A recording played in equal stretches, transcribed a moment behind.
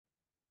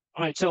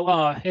All right,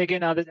 so hey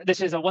again,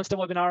 this is a one-step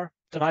webinar.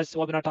 Tonight's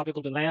webinar topic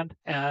will be land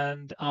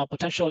and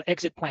potential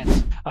exit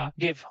plans.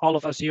 Give all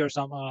of us here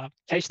some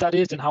case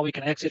studies and how we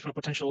can exit from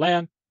potential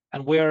land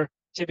and where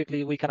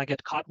typically we kind of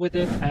get caught with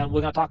it. And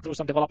we're going to talk through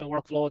some development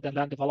workflow. Then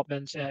land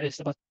development is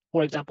about,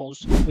 for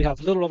examples, we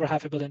have a little over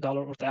 $500 million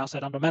worth of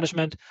asset under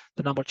management.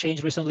 The number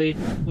changed recently.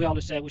 We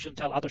always say we shouldn't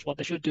tell others what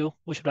they should do.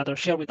 We should rather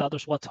share with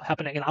others what's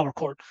happening in our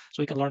court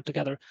so we can learn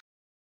together.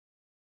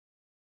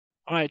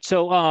 All right,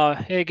 so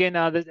hey again,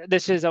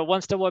 this is a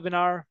one-step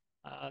webinar.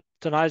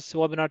 Tonight's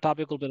webinar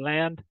topic will be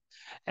land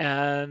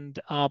and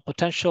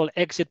potential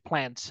exit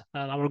plans.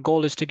 And our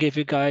goal is to give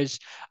you guys,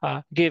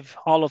 give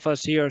all of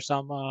us here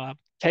some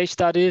case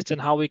studies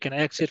and how we can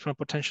exit from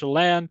potential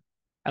land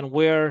and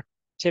where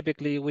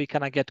typically we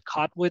kind of get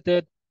caught with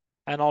it,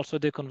 and also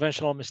the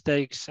conventional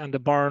mistakes and the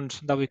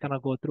burns that we kind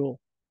of go through,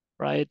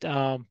 right?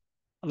 A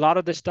lot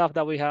of the stuff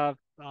that we have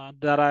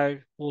that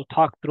I will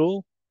talk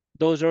through,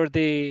 those are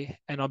the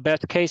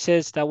best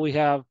cases that we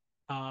have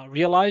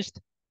realized.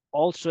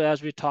 Also,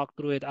 as we talk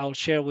through it, I'll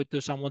share with you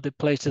some of the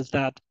places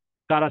that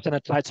got us in a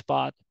tight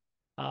spot.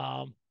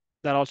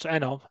 That also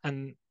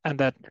and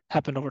that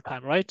happened over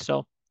time, right?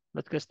 So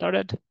let's get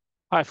started.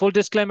 All right, full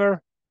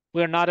disclaimer: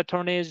 we're not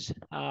attorneys.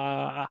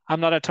 I'm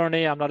not an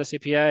attorney. I'm not a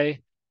CPA.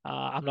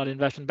 I'm not an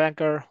investment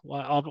banker.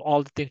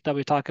 All the things that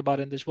we talk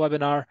about in this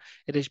webinar,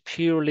 it is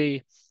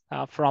purely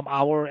from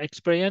our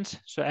experience.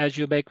 So as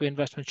you make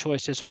investment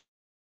choices,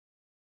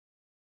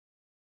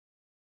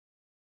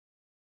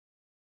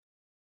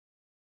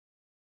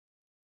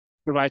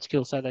 the right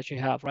skill set that you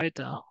have, right?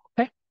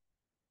 Okay.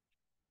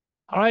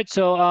 All right.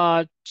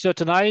 So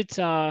tonight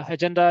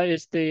agenda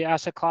is the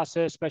asset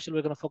classes. Especially,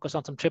 we're going to focus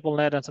on some triple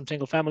net and some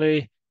single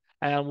family,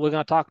 and we're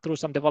going to talk through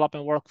some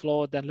development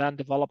workflow. Then land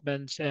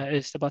development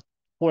is about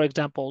 4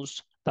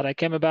 examples that I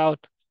came about.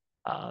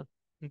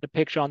 The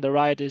picture on the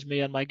right is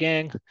me and my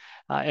gang.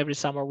 Every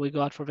summer we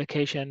go out for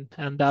vacation,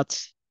 and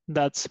that's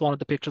one of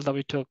the pictures that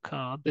we took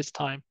this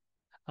time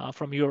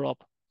from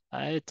Europe.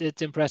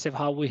 It's impressive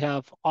how we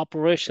have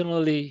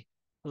operationally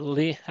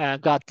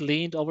got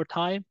leaned over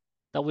time,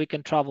 that we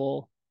can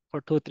travel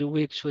for 2 or 3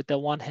 weeks with a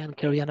one hand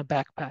carry and a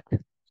backpack.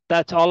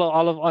 That's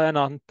all of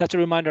and that's a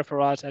reminder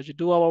for us as you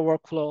do our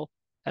workflow,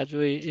 as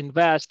we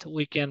invest,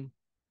 we can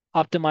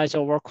optimize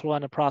our workflow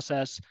and the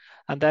process.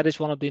 And that is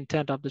one of the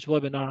intent of this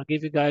webinar. I'll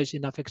give you guys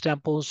enough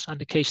examples and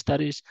the case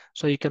studies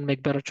so you can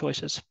make better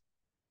choices.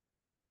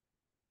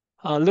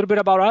 A little bit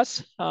about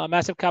us.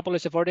 Massive Capital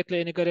is a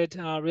vertically integrated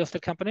real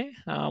estate company.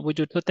 We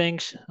do 2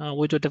 things.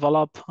 We do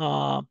develop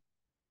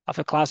of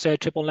a Class A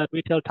triple net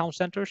retail town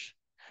centers,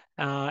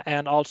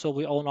 and also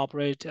we own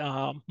operate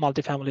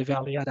multifamily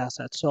value add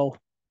assets. So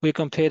we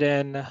compete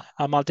in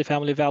a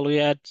multifamily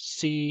value add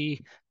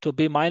C to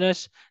B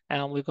minus,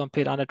 and we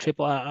compete on a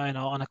triple,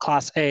 on a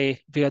Class A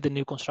via the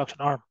new construction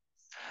arm.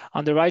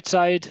 On the right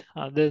side,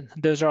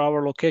 those are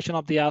our location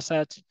of the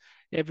assets.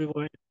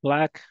 Everywhere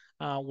black,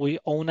 we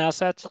own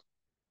assets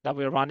that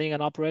we're running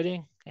and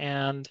operating,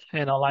 and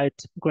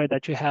light gray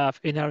that you have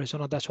in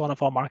Arizona, that's one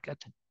of our market.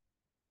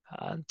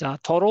 And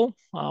total,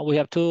 we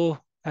have 2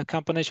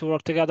 companies who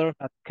work together,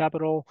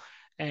 Capital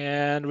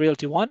and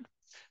Realty One.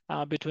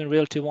 Between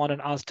Realty One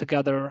and us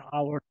together,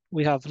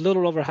 we have a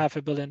little over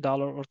 $500 million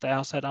worth of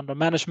asset under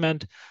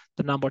management.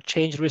 The number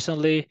changed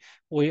recently.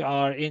 We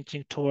are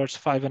inching towards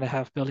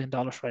 $5.5 billion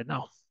right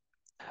now.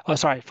 Oh,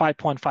 sorry,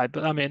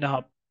 5.5. I mean,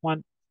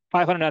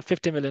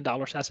 $550 million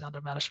asset under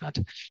management.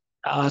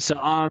 So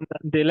on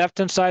the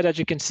left-hand side, as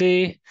you can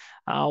see,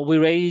 we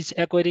raise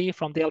equity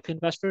from the LP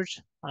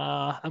investors,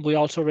 and we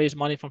also raise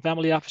money from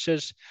family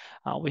offices.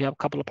 We have a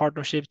couple of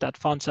partnerships that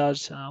funds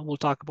us. We'll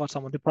talk about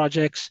some of the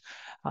projects.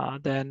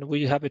 Then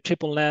we have a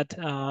triple net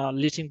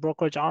leasing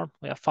brokerage arm.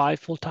 We have 5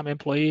 full-time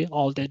employees.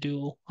 All they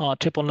do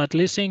triple net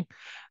leasing.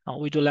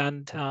 We do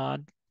land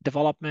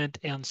development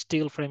and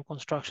steel frame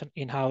construction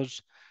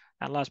in-house.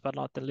 And last but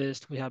not the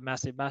least, we have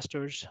Massive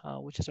Masters,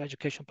 which is an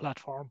education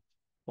platform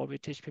where we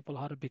teach people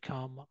how to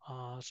become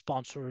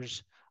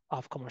sponsors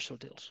of commercial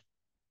deals,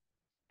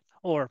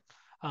 or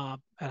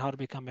and how to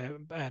become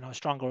a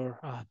stronger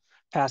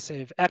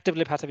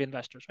actively passive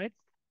investors, right?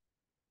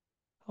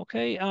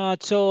 Okay,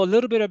 so a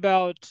little bit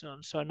about,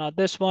 so not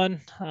this one.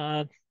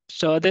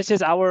 So this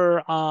is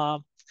our,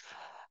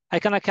 I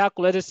kind of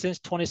calculated since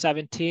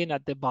 2017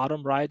 at the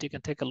bottom right, you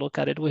can take a look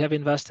at it. We have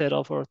invested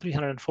over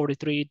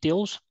 343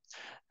 deals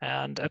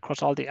and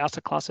across all the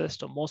asset classes.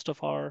 So most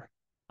of our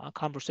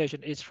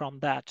conversation is from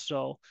that.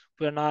 So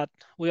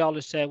we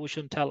always say we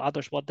shouldn't tell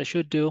others what they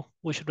should do.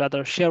 We should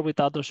rather share with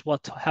others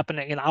what's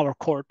happening in our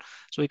court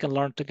so we can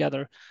learn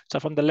together. So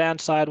from the land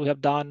side, we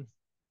have done,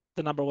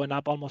 the number went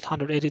up almost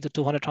 180 to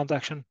 200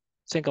 transaction,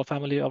 single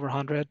family over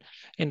 100,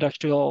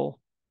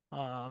 industrial,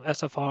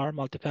 SFR,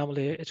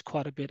 multifamily, it's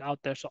quite a bit out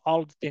there. So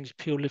all the things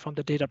purely from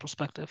the data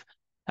perspective.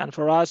 And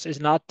for us is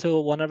not to,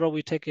 whenever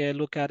we take a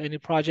look at any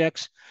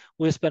projects,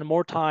 we spend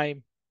more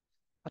time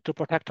to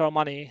protect our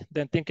money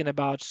than thinking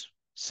about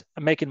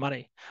making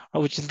money,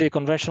 which is the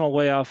conventional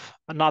way of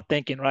not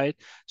thinking, right?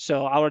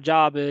 So our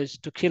job is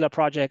to kill a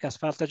project as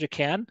fast as you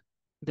can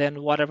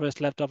then whatever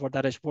is left over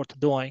that is worth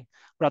doing,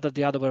 rather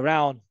the other way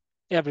around.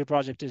 Every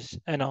project is,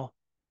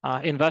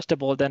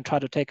 investable, then try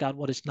to take out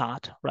what is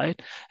not,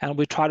 right? And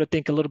we try to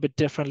think a little bit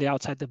differently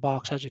outside the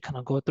box as you kind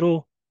of go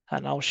through,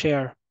 and I'll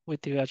share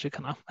with you as you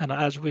kind of, and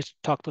as we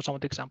talk through some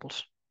of the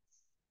examples.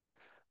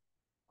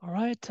 All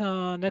right,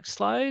 next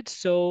slide.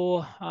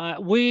 So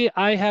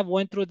I have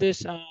went through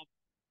this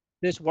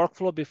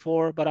workflow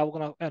before, but I'm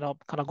gonna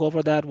kind of go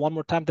over that one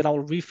more time. Then I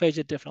will rephase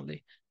it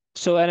differently.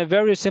 So in a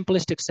very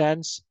simplistic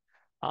sense,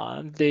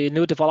 the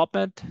new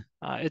development,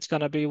 it's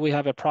gonna be we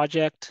have a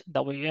project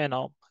that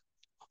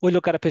we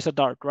look at a piece of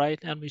dirt, right,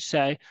 and we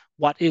say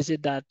what is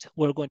it that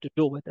we're going to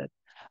do with it.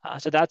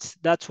 So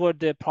that's where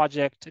the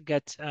project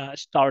gets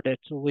started.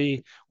 So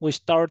we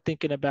start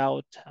thinking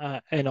about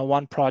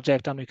one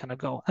project and we kind of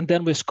go, and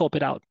then we scope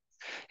it out.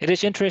 It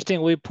is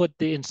interesting we put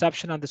the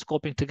inception and the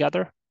scoping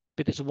together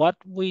because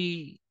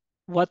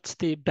what's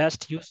the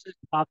best usage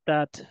of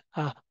that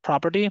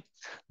property,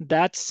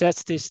 that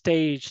sets the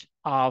stage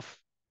of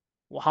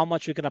how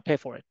much you're going to pay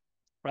for it,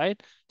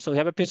 right? So we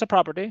have a piece of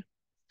property,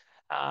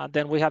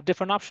 then we have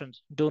different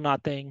options: do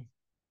nothing,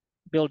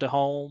 build a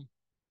home,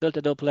 build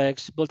a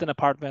duplex, build an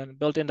apartment,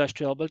 build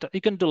industrial,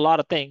 you can do a lot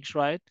of things,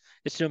 right?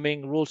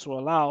 Assuming rules will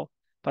allow,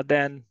 but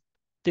then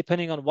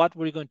depending on what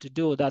we're going to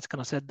do, that's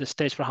going to set the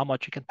stage for how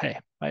much you can pay,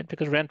 right?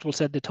 Because rent will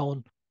set the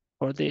tone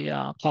for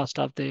the cost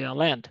of the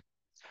land.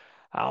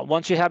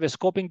 Once you have a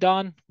scoping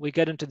done, we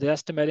get into the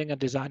estimating and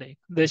designing.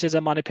 This is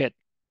a money pit.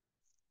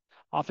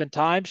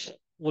 Oftentimes,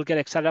 we'll get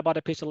excited about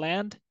a piece of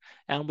land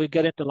and we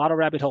get into a lot of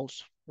rabbit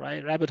holes,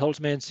 right? Rabbit holes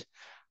means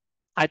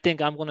I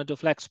think I'm going to do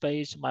flex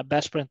space. My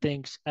best friend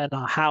thinks and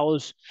a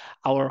house.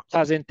 Our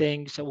cousin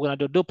thinks we're going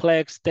to do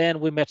duplex. Then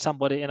we met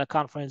somebody in a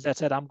conference that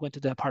said, I'm going to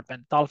the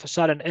apartment. All of a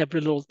sudden,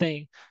 every little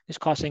thing is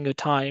costing you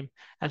time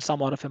and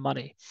somewhat of a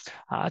money.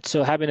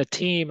 So having a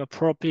team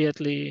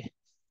appropriately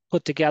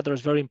put together is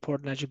very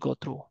important as you go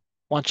through.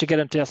 Once you get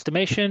into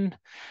estimation,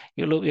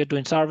 you're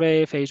doing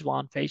survey, phase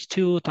one, phase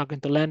two, talking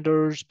to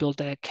lenders,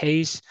 build a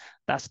case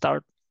that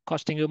start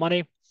costing you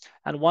money.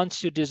 And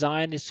once your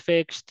design is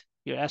fixed,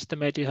 your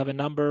estimate, you have a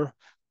number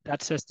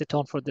that sets the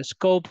tone for the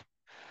scope.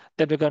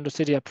 Then we're going to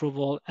city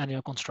approval and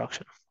your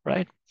construction,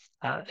 right?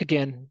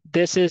 Again,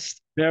 this is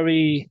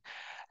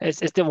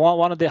it's the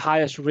one of the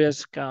highest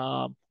risk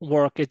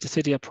work is the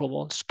city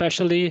approval,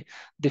 especially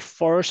the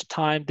first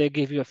time they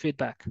give you a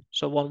feedback.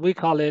 So what we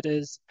call it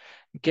is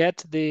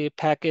get the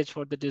package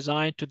for the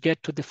design to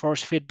get to the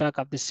first feedback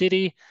of the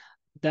city.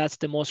 That's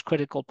the most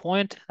critical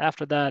point.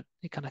 After that,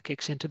 it kind of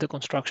kicks into the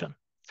construction.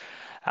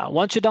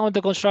 Once you're done with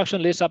the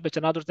construction, lease up, it's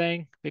another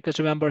thing, because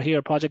remember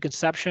here, project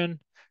inception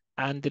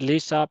and the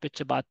lease up, it's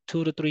about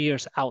 2 to 3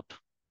 years out.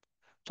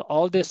 So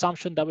all the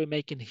assumption that we're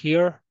making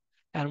here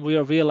and we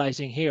are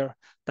realizing here,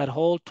 that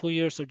whole 2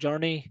 years of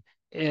journey,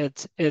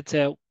 it's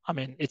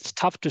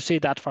tough to see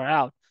that far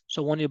out.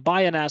 So when you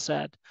buy an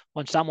asset,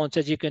 when someone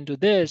says you can do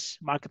this,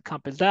 market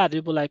comp is that,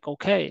 you'll be like,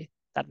 okay,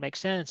 that makes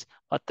sense,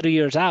 but 3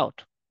 years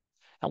out,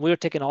 and we're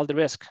taking all the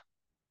risk.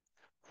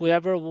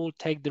 Whoever will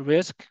take the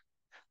risk,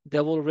 they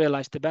will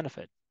realize the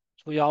benefit.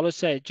 So we always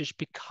say, just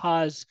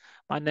because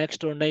my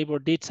next door neighbor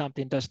did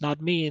something does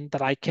not mean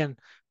that I can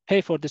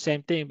pay for the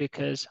same thing,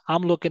 because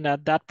I'm looking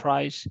at that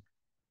price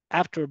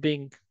after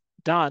being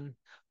done.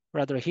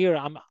 Rather here,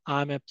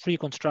 I'm a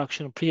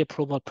pre-construction,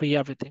 pre-approval,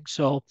 pre-everything.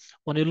 So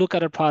when you look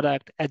at a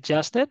product,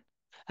 adjust it,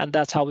 and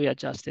that's how we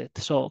adjust it.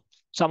 So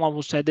someone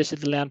will say, this is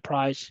the land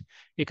price.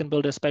 You can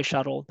build a space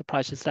shuttle. The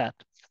price is that.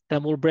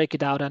 Then we'll break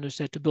it out and we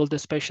say, to build a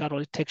space shuttle,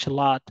 it takes a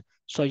lot.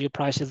 So your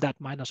price is that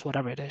minus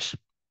whatever it is.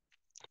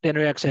 Then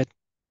we exit,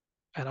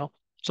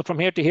 So from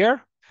here to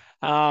here,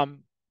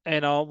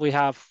 we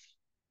have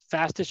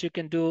fastest you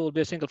can do will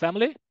be a single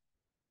family.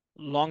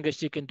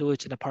 Longest you can do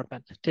it's an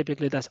apartment.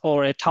 Typically that's,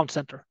 or a town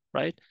center,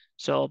 right?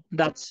 So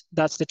that's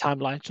the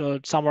timeline. So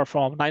somewhere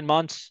from 9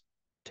 months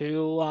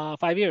to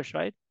 5 years,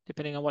 right?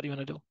 Depending on what you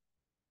want to do.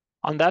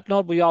 On that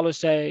note, we always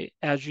say,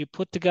 as you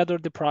put together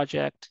the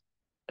project,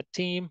 a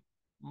team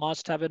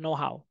must have a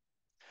know-how.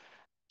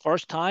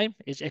 First time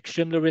is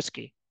extremely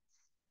risky.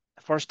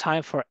 First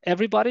time for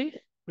everybody,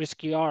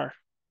 risky are.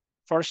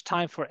 First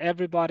time for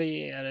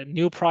everybody at a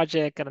new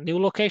project at a new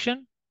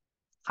location,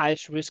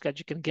 highest risk that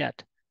you can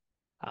get.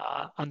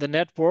 On the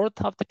net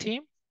worth of the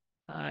team,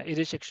 it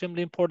is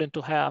extremely important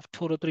to have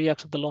 2 to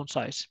 3x of the loan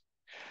size.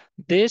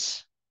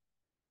 This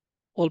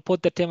will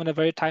put the team in a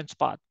very tight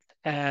spot,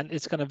 and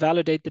it's going to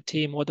validate the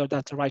team whether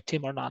that's the right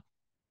team or not.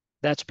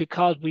 That's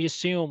because we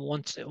assume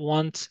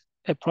once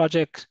a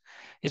project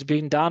is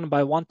being done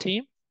by one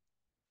team,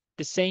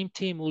 the same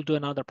team will do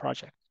another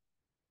project.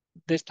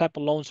 This type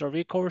of loans are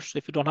recourse.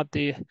 If you don't have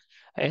the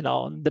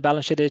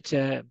balance sheet, it's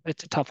a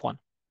tough one.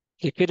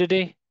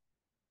 Liquidity,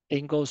 it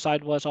can go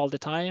sideways all the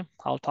time.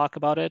 I'll talk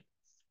about it.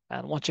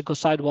 And once you go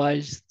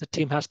sideways, the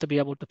team has to be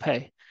able to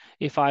pay.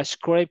 If I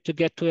scrape to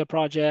get to a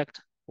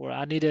project where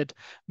I needed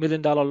 $1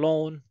 million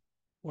loan,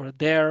 we're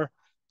there.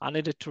 I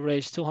needed to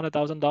raise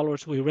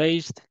 $200,000. We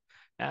raised,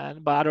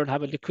 but I don't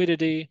have a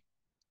liquidity.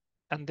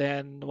 And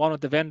then one of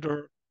the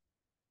vendor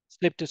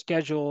slip to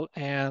schedule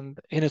and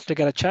he needs to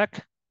get a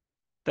check,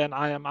 then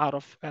I am out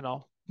of,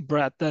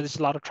 breath. That is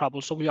a lot of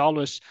trouble. So we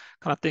always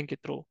kind of think it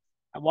through.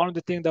 And one of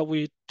the things that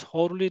we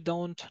totally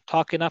don't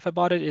talk enough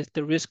about it is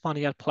the risk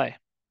money at play.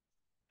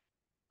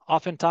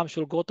 Oftentimes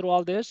we'll go through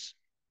all this,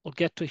 we'll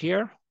get to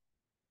here,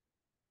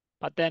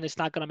 but then it's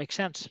not going to make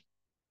sense.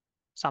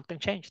 Something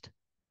changed,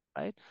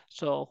 right?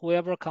 So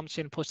whoever comes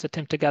in, puts the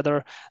team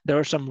together, there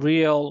is some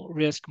real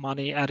risk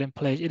money at in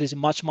place. It is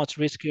much, much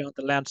riskier on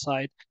the land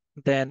side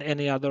than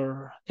any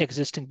other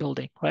existing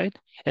building, right?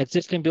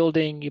 Existing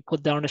building, you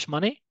put the earnest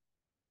money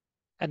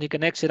and you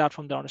can exit out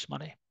from the earnest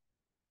money.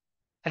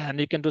 And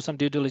you can do some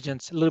due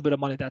diligence, a little bit of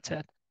money, that's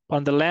it. But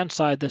on the land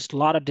side, there's a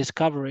lot of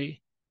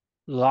discovery,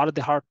 a lot of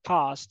the hard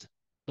cost.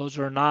 Those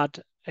are not,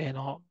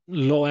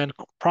 low end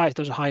price,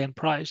 those are high end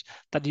price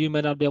that you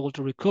may not be able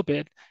to recoup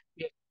it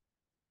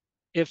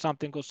if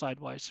something goes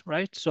sideways,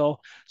 right? So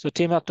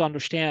team have to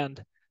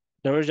understand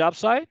there is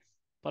upside,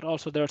 but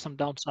also there are some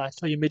downsides.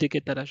 So you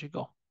mitigate that as you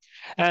go.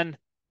 And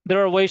there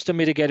are ways to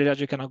mitigate it as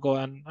you kind of go,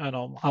 and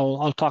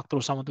I'll talk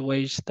through some of the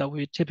ways that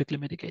we typically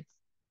mitigate.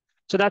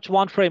 So that's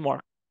one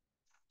framework.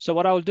 So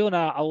what I will do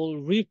now, I will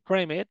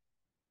reframe it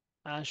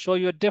and show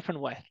you a different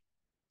way.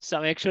 So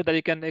make sure that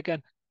you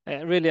can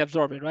really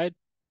absorb it, right?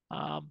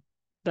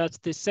 That's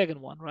the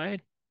second one,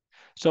 right?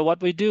 So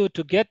what we do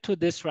to get to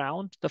this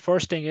round, the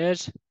first thing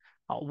is,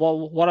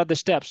 well, what are the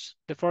steps?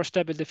 The first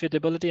step is the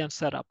feasibility and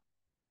setup.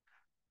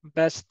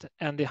 Best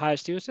and the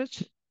highest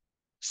usage,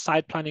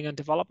 site planning and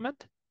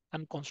development,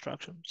 and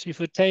construction. So if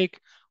you take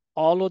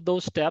all of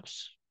those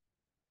steps,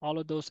 all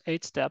of those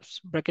 8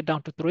 steps, break it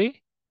down to 3,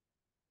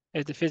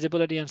 is the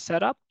feasibility and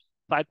setup,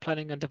 site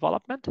planning and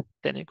development,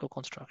 then you go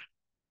construction.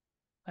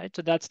 Right?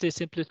 So that's the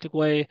simplistic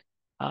way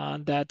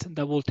that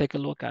we'll take a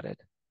look at it.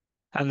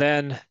 And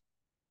then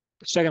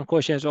the second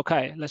question is,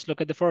 okay, let's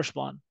look at the first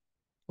one.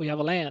 We have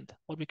a land,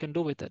 what we can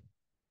do with it.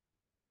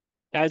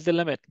 That's the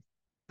limit.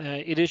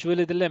 It is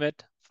really the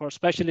limit,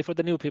 especially for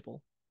the new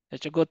people.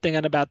 It's a good thing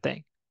and a bad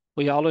thing.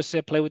 We always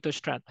say play with your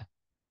strength.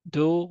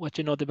 Do what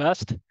you know the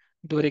best,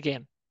 do it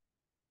again.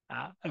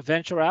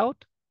 Venture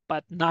out,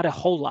 but not a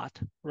whole lot,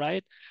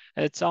 right?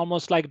 It's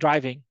almost like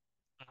driving.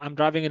 I'm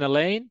driving in a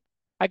lane.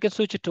 I can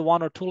switch it to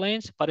 1 or 2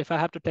 lanes, but if I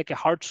have to take a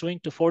hard swing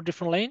to 4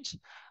 different lanes,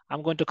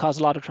 I'm going to cause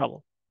a lot of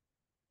trouble.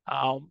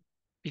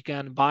 You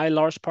can buy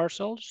large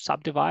parcels,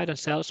 subdivide and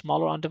sell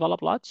smaller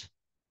undeveloped lots.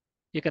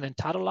 You can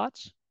entitle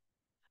lots.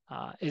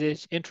 It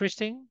is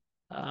interesting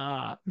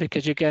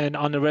because you can,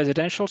 on the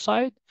residential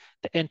side,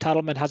 the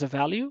entitlement has a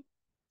value.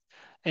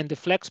 In the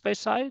flex space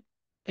side,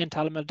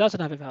 entitlement doesn't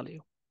have a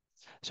value.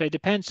 So it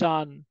depends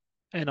on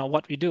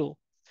what we do.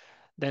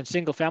 Then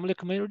single family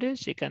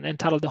communities, you can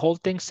entitle the whole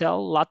thing, sell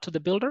a lot to the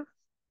builder,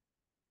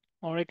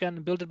 or you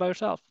can build it by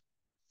yourself.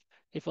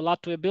 If a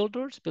lot to a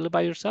builder, build it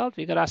by yourself,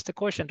 you got to ask the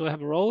question, do I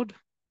have a road?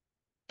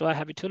 Do I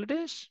have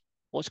utilities?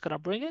 What's going to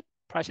bring it?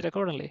 Price it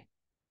accordingly.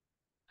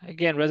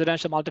 Again,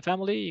 residential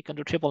multifamily, you can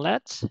do triple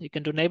nets, you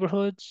can do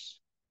neighborhoods,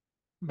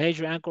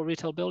 major anchor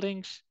retail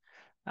buildings,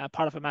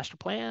 part of a master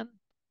plan.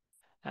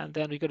 And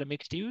then we go to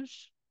mixed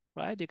use,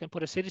 right? You can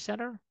put a city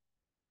center.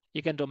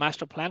 You can do a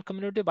master plan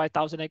community by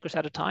 1,000 acres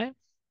at a time.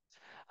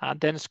 And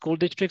then school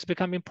districts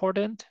become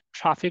important.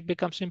 Traffic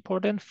becomes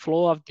important.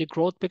 Flow of the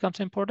growth becomes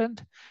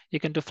important. You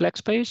can do flex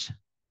space,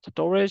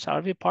 storage,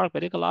 RV park,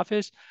 medical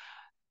office.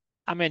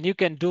 I mean, you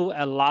can do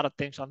a lot of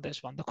things on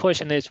this one. The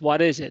question is,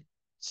 what is it?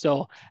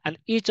 So, and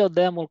each of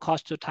them will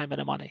cost you time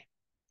and money.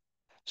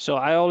 So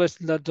I always,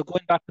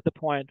 going back to the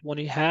point, when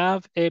you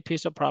have a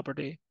piece of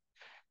property,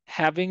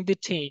 having the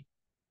team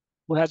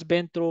who has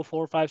been through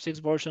 4, 5, 6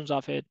 versions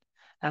of it,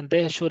 and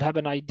they should have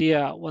an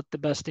idea what the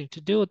best thing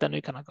to do, then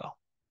we kind of go,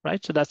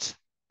 right? So that's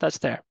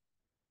there.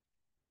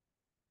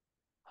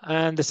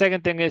 And the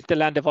second thing is the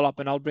land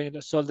development. I'll bring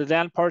it. So the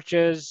land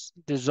purchase,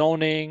 the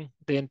zoning,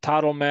 the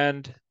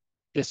entitlement,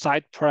 the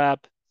site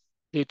prep,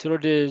 the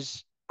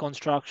utilities,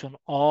 construction,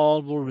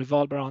 all will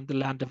revolve around the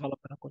land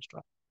development and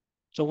construction.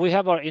 So we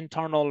have our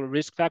internal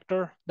risk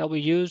factor that we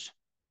use.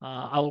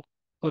 I'll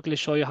quickly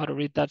show you how to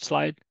read that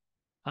slide.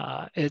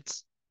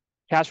 It's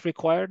cash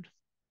required,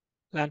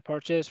 land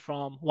purchase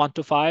from 1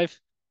 to 5.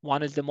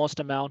 1 is the most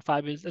amount,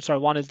 1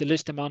 is the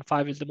least amount,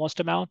 5 is the most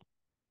amount.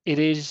 It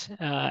is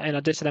an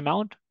additional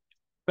amount.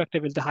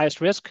 Effective is the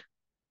highest risk,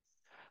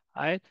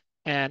 right?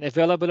 And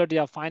availability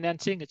of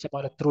financing, it's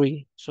about a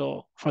 3.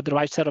 So for the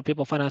right set of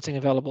people, financing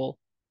available,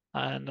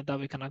 and that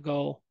we kind of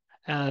go.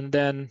 And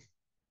then,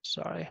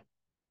 for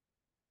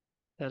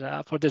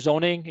the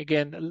zoning,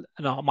 again,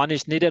 money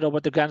is needed over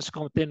the grand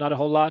scope thing, not a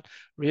whole lot.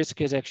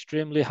 Risk is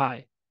extremely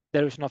high.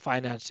 There is no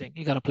financing.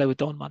 You got to play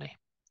with your own money,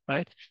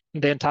 right?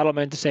 The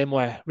entitlement the same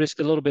way. Risk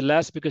a little bit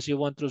less because you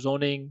went through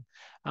zoning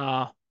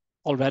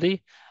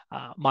already.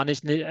 Money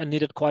is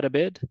needed quite a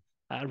bit.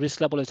 Risk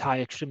level is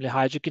high, extremely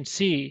high. As you can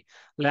see,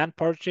 land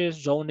purchase,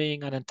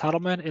 zoning, and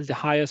entitlement is the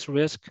highest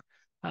risk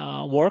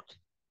work.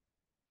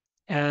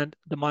 And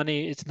the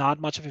money is not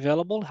much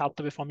available, have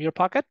to be from your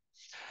pocket.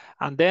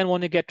 And then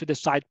when you get to the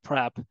site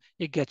prep,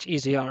 it gets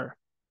easier.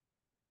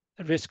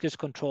 Risk is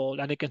controlled,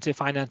 and you can see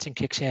financing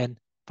kicks in.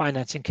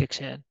 financing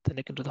kicks in, then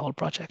they can do the whole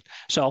project.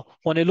 So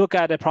when you look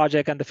at a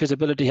project and the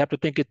feasibility, you have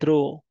to think it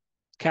through: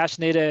 cash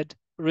needed,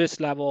 risk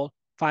level,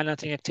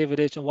 financing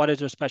activities, and what is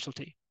your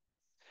specialty.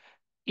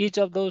 Each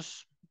of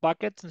those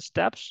buckets and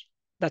steps,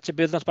 that's a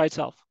business by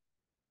itself.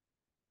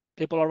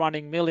 People are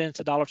running millions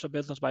of dollars of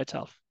business by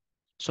itself.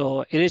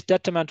 So it is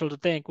detrimental to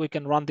think we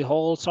can run the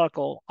whole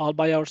circle all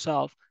by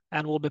ourselves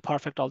and we'll be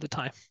perfect all the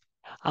time,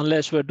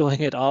 unless we're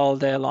doing it all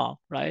day long,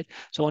 right?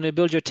 So when you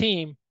build your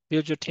team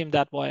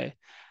that way.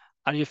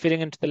 Are you fitting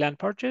into the land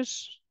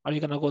purchase? Are you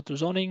going to go through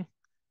zoning?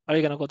 Are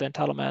you going to go to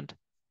entitlement?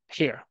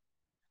 Here.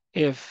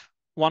 If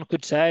one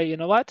could say, you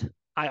know what?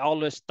 I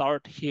always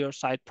start here,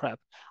 site prep.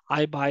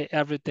 I buy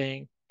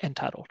everything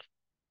entitled.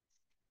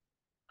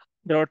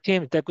 There are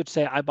teams that could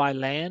say, I buy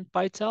land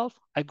by itself.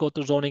 I go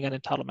to zoning and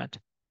entitlement.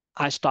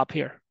 I stop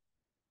here.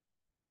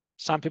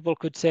 Some people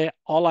could say,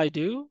 all I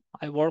do,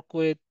 I work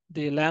with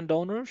the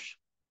landowners,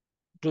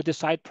 do the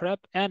site prep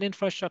and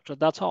infrastructure.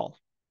 That's all.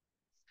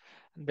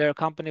 Their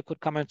company could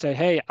come and say,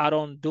 hey, I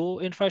don't do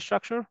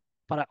infrastructure,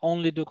 but I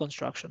only do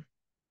construction.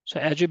 So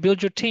as you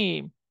build your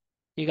team,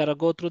 you got to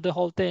go through the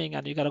whole thing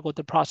and you got to go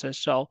through the process.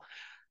 So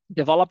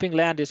developing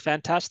land is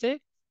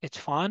fantastic. It's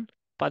fun,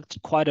 but it's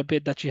quite a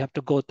bit that you have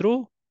to go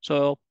through.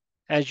 So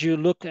as you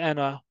look and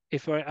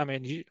if you're, I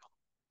mean,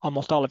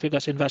 almost all of you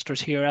guys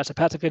investors here, as a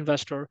passive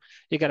investor,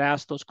 you got to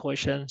ask those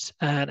questions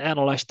and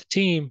analyze the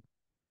team.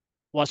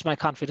 What's my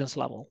confidence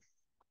level?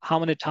 How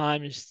many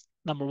times,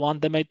 number one,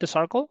 they made the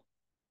circle?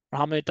 Or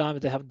how many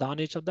times they have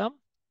done each of them?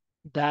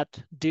 That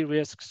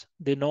de-risks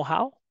the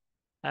know-how,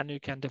 and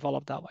you can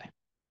develop that way.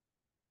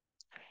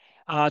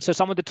 So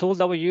some of the tools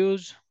that we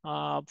use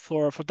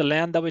for the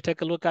land that we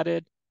take a look at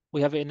it,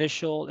 we have an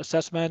initial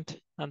assessment,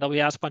 and then we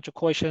ask a bunch of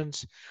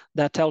questions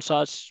that tells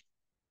us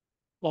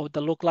what would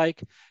that look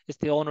like. It's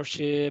the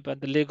ownership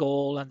and the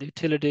legal and the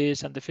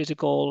utilities and the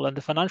physical and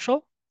the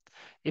financial.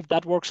 If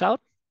that works out,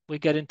 we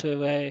get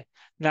into a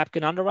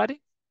napkin underwriting.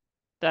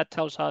 That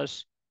tells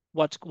us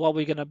what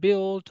we're going to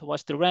build,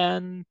 what's the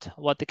rent,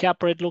 what the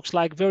cap rate looks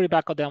like, very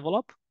back of the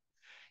envelope.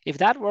 If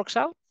that works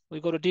out, we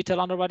go to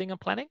detailed underwriting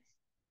and planning.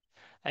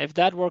 If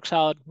that works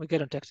out, we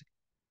get into execution.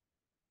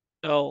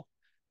 So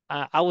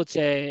I would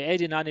say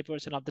 80,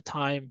 90% of the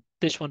time,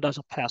 this one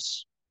doesn't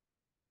pass.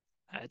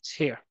 It's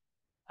here.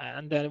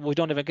 And then we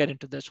don't even get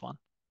into this one.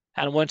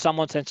 And when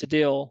someone sends a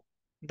deal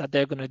that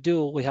they're going to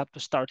do, we have to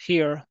start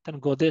here, then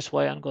go this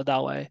way and go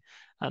that way.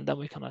 And then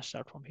we kind of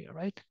start from here,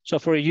 right? So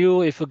for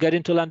you, if you get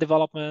into land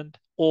development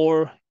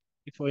or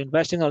if you're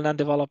investing in land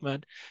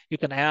development, you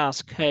can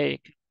ask, hey,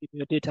 give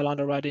me a detailed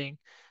underwriting.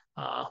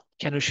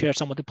 Can you share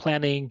some of the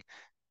planning?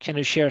 Can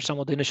you share some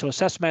of the initial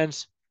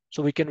assessments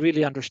so we can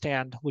really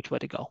understand which way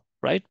to go,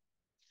 right?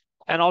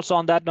 And also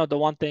on that note, the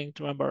one thing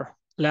to remember,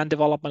 land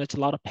development, it's a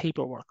lot of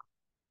paperwork,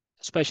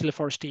 especially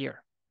first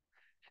year.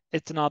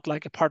 It's not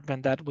like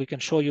apartment that we can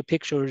show you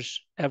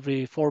pictures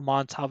every 4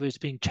 months how it's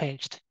being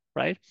changed,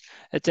 right?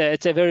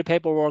 It's a very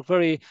paperwork,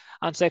 very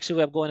unsexy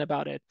way of going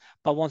about it.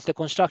 But once the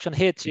construction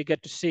hits, you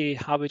get to see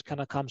how it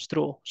kind of comes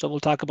through. So we'll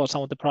talk about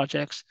some of the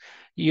projects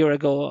a year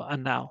ago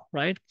and now,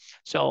 right?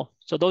 So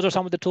those are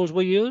some of the tools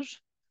we use.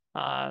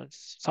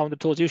 Some of the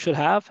tools you should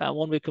have. And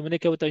when we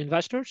communicate with the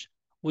investors,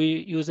 we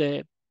use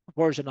a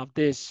version of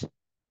this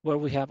where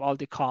we have all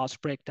the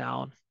cost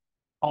breakdown,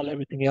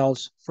 everything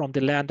else from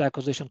the land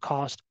acquisition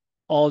cost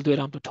all the way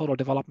down to total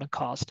development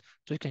cost.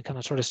 So you can kind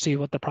of sort of see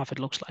what the profit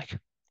looks like,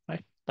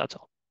 right? That's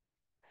all.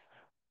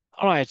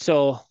 All right,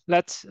 so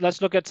let's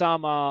look at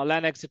some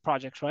land exit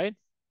projects, right?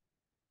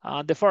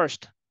 The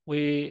first,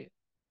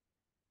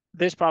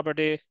 this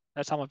property,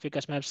 as some of you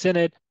guys may have seen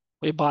it,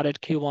 we bought it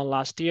Q1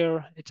 last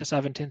year. It's a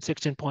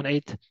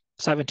 16.8,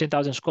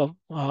 17,000 square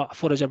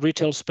footage of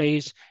retail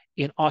space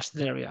in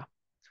Austin area.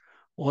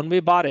 When we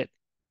bought it,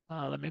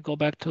 let me go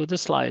back to the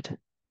slide.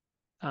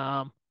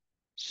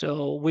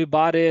 So we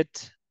bought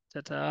it,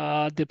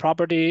 the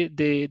property,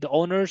 the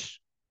owners,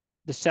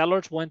 the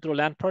sellers went through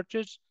land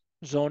purchase,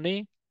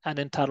 zoning, and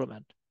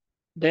entitlement.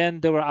 Then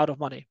they were out of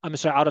money. I'm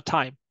sorry, out of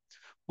time.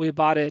 We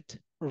bought it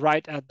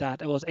right at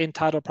that. It was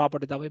entitled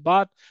property that we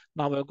bought.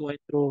 Now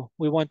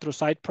we went through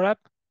site prep.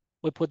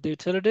 We put the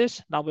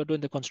utilities. Now we're doing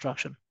the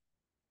construction.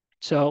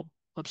 So,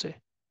 oopsie.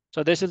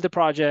 So this is the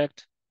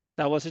project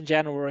that was in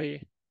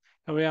January.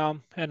 Here we are,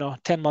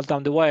 10 months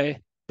down the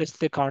way. This is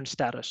the current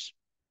status.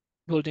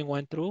 Building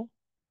went through,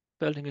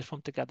 building is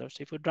from together.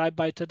 So if you drive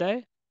by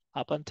today,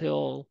 up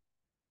until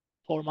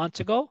 4 months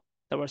ago,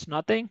 there was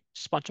nothing,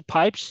 just a bunch of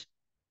pipes.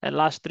 And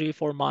last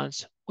 3-4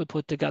 months, we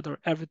put together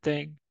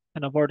everything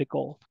in a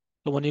vertical.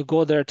 So when you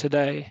go there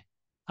today,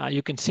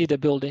 you can see the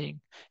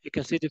building, you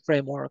can see the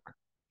framework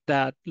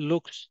that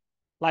looks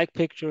like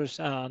pictures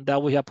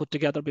that we have put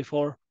together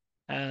before.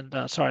 And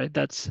sorry,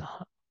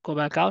 go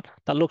back out.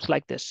 That looks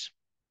like this.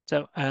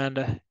 So,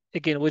 and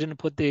again, we didn't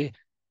put the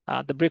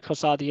brick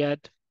facade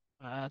yet.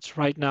 It's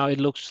right now, it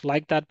looks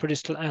like that, pretty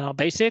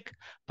basic,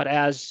 but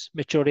as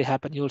maturity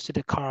happens, you'll see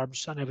the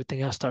carbs and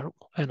everything else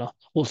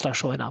will start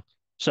showing up.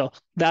 So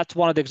that's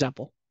one of the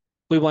example.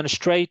 We went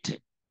straight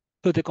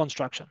to the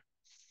construction.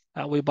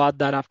 We bought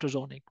that after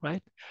zoning,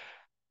 right?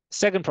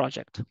 Second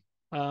project,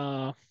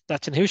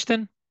 that's in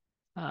Houston.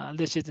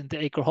 This is in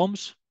the Acre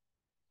Homes.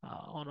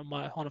 One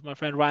of my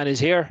friend Ryan is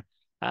here.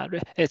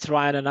 It's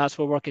Ryan and us.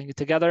 We're working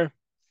together.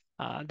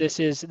 This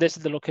is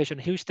the location,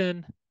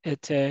 Houston.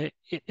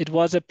 It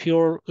was a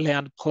pure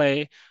land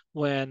play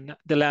when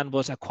the land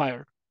was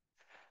acquired.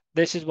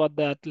 This is what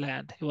that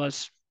land. It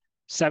was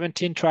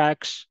 17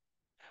 tracks.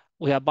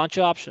 We have a bunch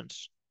of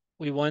options.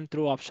 We went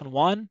through option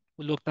one.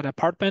 We looked at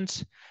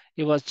apartments.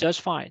 It was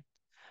just fine.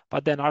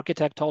 But then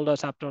architect told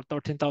us after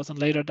 13,000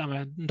 later,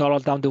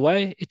 dollars down the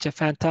way, it's a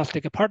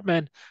fantastic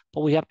apartment,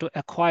 but we have to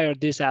acquire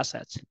these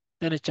assets.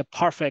 Then it's a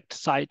perfect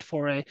site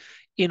for a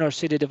inner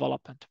city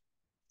development.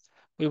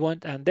 We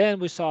went and then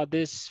we saw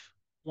this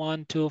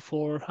 1, 2,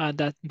 4, and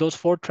that those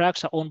 4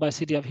 tracks are owned by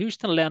City of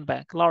Houston Land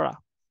Bank, Lara.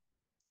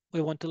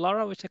 We went to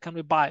Lara, we said, can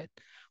we buy it?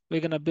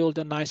 We're gonna build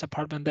a nice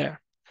apartment there.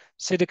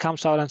 City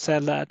comes out and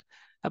said that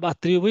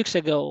about 3 weeks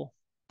ago,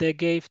 they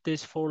gave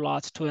these 4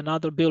 lots to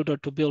another builder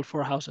to build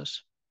 4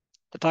 houses.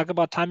 To talk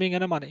about timing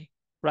and money,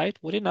 right?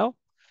 We didn't know.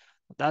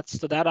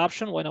 That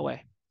option went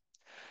away.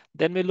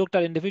 Then we looked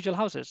at individual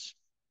houses.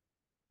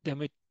 Then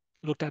we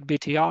looked at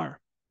BTR.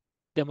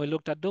 Then we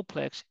looked at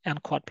duplex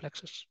and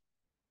quadplexes.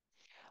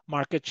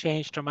 Market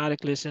changed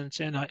dramatically since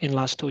in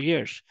last 2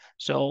 years.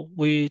 So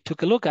we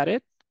took a look at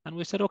it and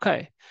we said,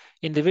 okay,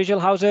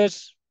 individual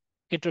houses,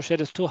 interest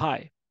rate is too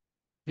high.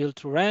 Build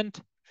to rent,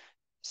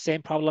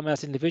 same problem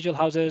as individual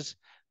houses,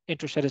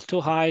 interest rate is too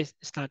high,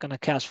 it's not gonna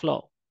cash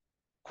flow.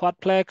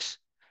 Quadplex,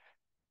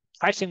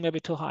 pricing may be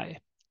too high.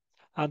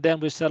 And then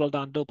we settled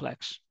on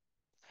duplex.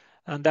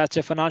 And that's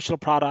a financial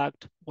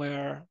product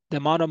where the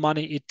amount of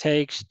money it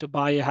takes to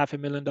buy a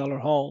 $500,000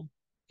 home,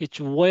 it's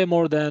way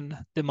more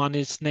than the money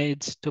it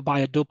needs to buy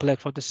a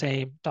duplex for the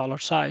same dollar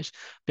size,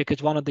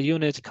 because one of the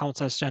units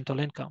counts as rental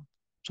income.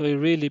 So you're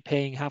really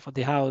paying half of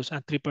the house,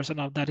 and 3%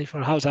 of that is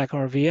for house hack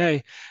or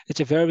VA. It's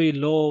a very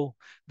low,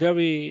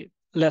 very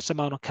less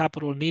amount of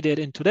capital needed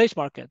in today's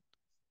market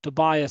to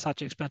buy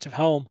such an expensive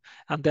home.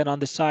 And then on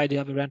the side, you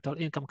have a rental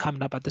income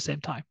coming up at the same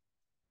time.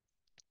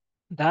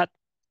 That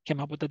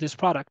came up with this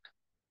product.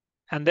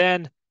 And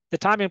then the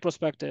timing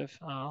perspective,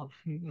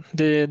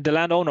 the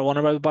landowner,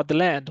 whenever we bought the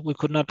land, we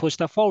could not push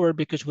that forward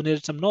because we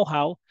needed some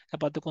know-how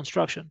about the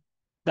construction.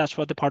 That's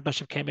where the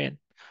partnership came in.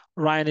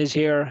 Ryan is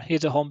here.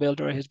 He's a home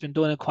builder. He's been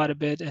doing it quite a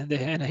bit in the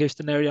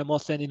Houston area,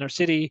 mostly in inner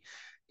city.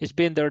 He's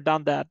been there,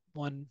 done that.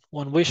 When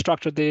we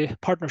structured the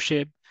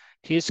partnership,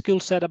 his skill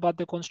set about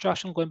the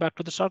construction, going back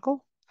to the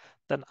circle,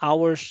 then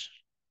ours,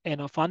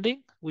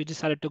 funding, we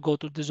decided to go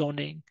to the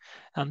zoning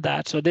and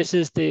that. So this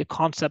is the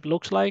concept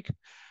looks like.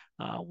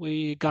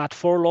 We got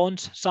 4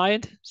 loans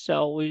signed,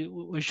 so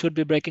we should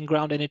be breaking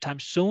ground anytime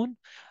soon.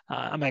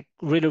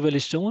 Really, really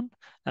soon,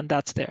 and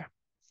that's there.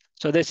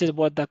 So this is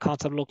what the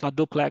concept looks like: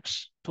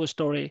 duplex,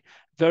 2-story,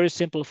 very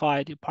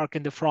simplified. You park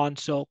in the front,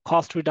 so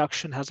cost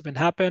reduction has been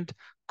happened,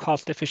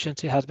 cost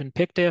efficiency has been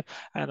picked up,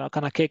 and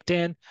kind of kicked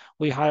in.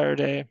 We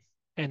hired a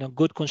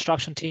good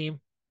construction team.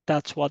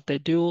 That's what they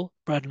do,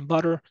 bread and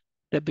butter.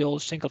 They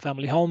build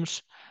single-family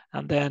homes,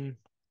 and then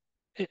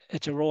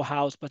it's a row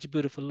house, but it's a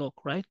beautiful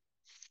look, right?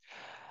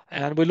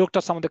 And we looked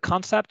at some of the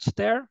concepts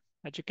there.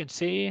 As you can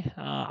see,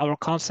 our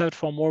concept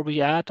from where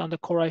we at on the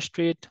Korai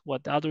Street,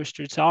 what the other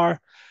streets are,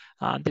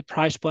 the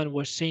price point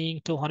we're seeing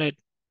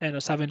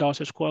 $207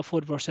 a square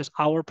foot versus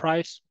our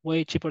price,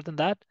 way cheaper than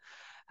that.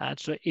 And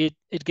so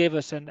it gave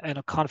us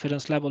a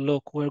confidence level.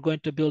 Look, we're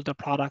going to build a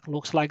product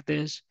looks like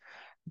this.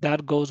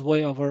 That goes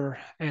way over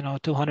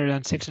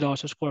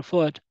 $260 a square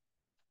foot,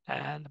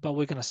 but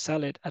we're gonna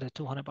sell it at a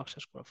 $200 a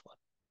square foot,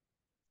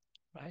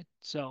 right?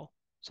 So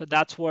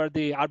that's where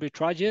the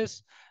arbitrage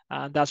is.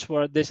 And that's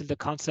where this is the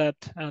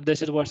concept. And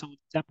this is where some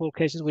example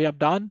cases we have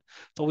done.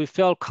 So we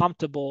felt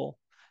comfortable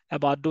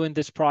about doing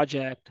this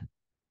project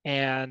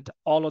and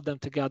all of them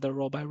together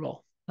row by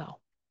row. Now,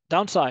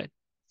 downside,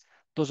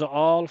 those are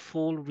all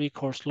full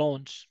recourse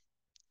loans.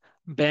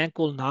 Bank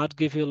will not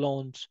give you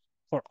loans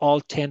for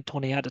all 10,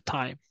 20 at a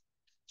time.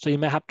 So you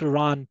may have to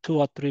run 2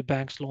 or 3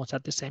 banks loans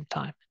at the same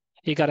time.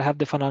 You got to have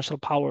the financial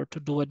power to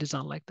do a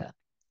design like that.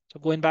 So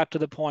going back to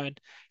the point,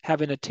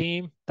 having a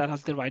team that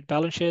has the right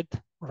balance sheet,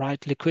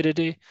 right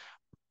liquidity.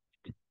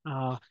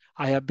 I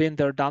have been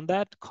there, done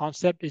that.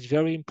 Concept is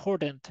very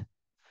important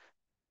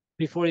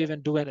before you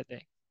even do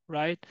anything,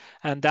 right?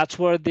 And that's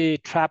where the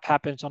trap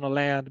happens on the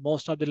land.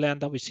 Most of the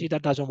land that we see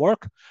that doesn't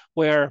work,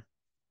 where,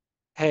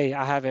 hey,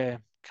 I have a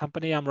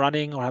company I'm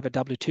running or I have a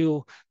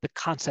W-2. The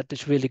concept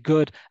is really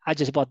good. I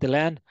just bought the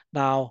land.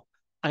 Now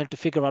I need to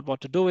figure out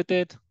what to do with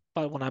it.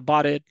 But when I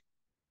bought it,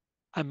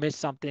 I missed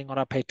something or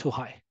I paid too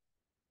high.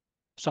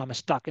 So I'm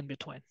stuck in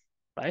between,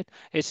 right?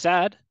 It's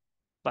sad,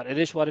 but it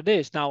is what it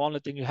is. Now, only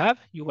thing you have,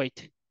 you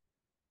wait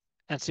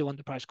and see when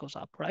the price goes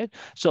up, right?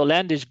 So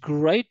land is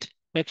great,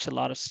 makes a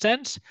lot of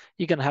sense.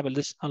 You're gonna have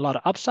a lot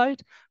of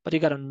upside, but you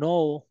gotta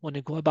know when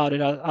you go about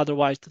it.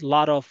 Otherwise, a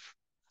lot of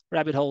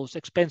rabbit holes,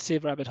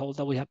 expensive rabbit holes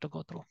that we have to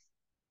go through.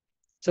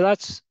 So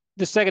that's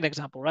the second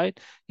example, right?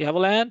 You have a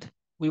land,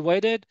 we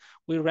waited,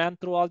 we ran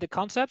through all the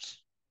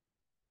concepts,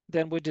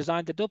 then we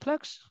designed the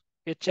duplex.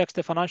 It checks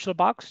the financial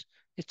box.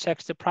 it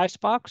checks the price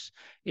box,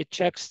 it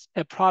checks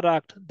a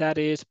product that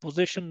is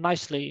positioned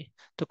nicely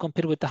to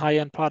compete with the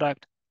high-end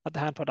product, at the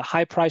hand for the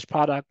high-price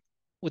product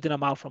within a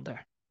mile from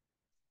there.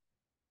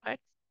 Right?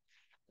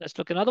 Let's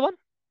look at another one.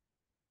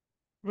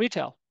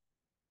 Retail.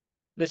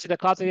 This is a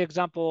classic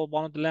example of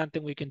one of the land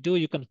thing we can do.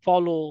 You can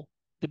follow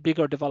the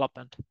bigger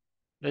development.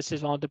 This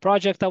is one of the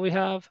projects that we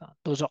have.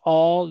 Those are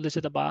all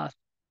listed about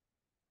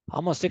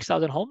almost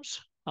 6,000 homes.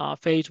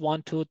 Phase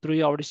 1, 2,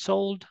 3 already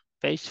sold.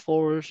 Phase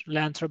 4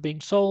 lands are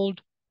being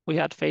sold. We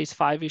had phase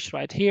 5-ish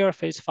right here,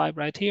 phase 5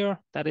 right here.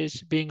 That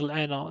is being,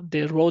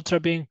 the roads are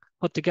being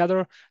put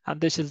together. And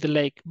this is the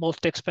lake,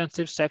 most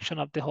expensive section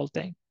of the whole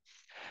thing.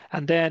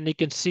 And then you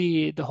can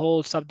see the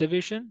whole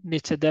subdivision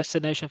needs a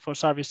destination for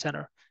service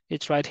center.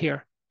 It's right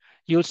here.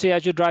 You'll see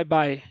as you drive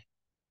by,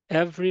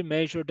 every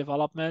major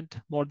development,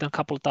 more than a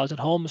couple of thousand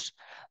homes,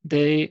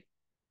 they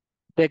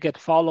get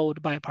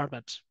followed by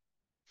apartments.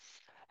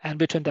 And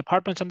between the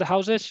apartments and the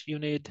houses, you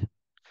need,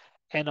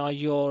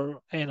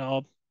 your,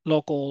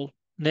 local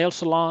nail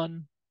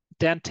salon,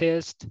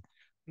 dentist,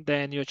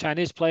 then your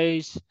Chinese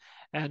place,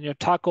 and your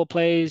taco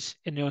place,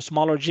 in your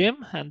smaller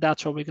gym. And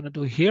that's what we're going to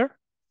do here.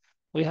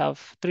 We have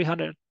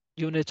 300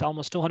 units,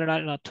 almost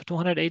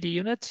 280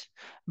 units,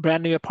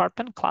 brand new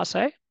apartment, Class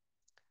A.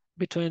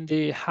 Between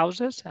the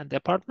houses and the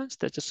apartments,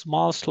 there's a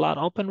small slot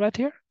open right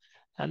here.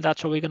 And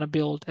that's what we're going to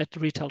build at the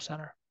retail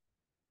center.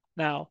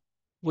 Now,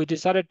 we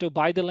decided to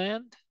buy the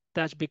land.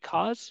 That's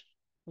because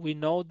we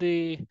know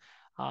the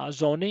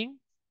zoning.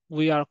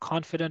 We are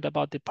confident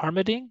about the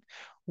permitting.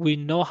 We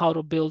know how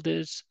to build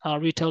these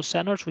retail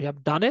centers. We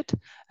have done it.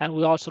 And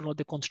we also know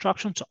the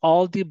construction. So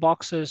all the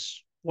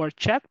boxes were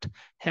checked.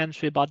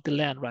 Hence, we bought the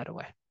land right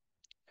away.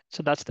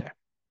 So that's there.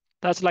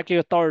 That's like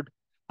your third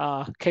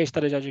case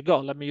studies as you go.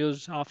 Let me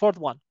use fourth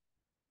one.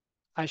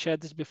 I shared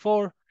this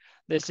before.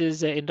 This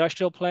is an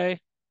industrial play.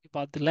 We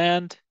bought the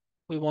land.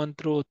 We went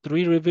through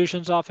 3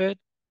 revisions of it.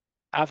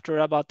 After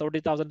about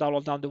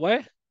 $30,000 down the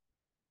way,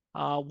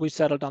 we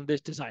settled on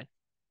this design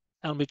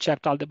and we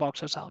checked all the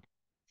boxes out.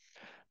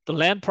 The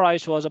land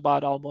price was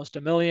about almost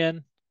 $1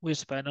 million. We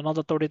spent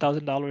another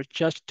 $30,000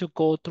 just to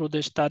go through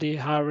the study,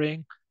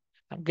 hiring,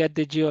 and get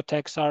the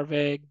geotech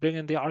survey, bring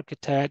in the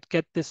architect,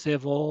 get the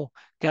civil,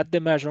 get the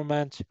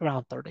measurements,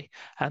 around 30.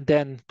 And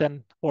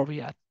then where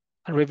we at?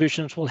 And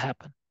revisions will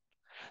happen.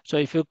 So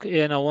if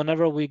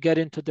whenever we get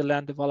into the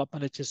land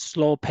development, it's just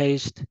slow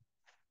paced.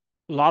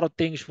 A lot of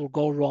things will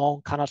go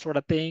wrong, kind of sort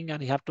of thing,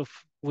 and you have to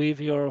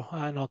weave your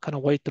kind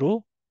of way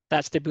through.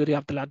 That's the beauty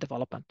of the land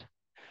development.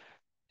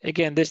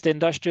 Again, this is the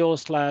industrial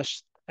 /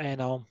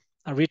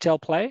 a retail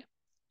play.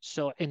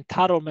 So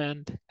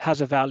entitlement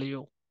has a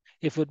value.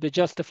 If it would be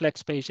just the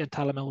flex space,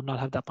 entitlement would not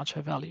have that much of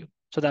a value.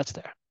 So that's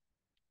there.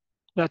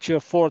 That's your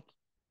fourth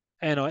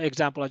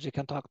example as you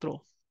can talk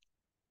through.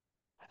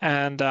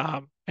 And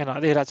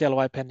it has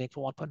LOI pending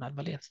for 1.9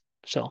 million.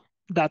 So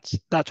that's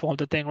one of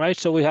the thing, right?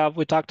 So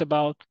we talked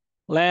about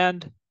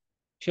land,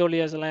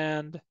 purely as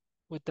land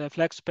with the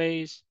flex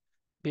space,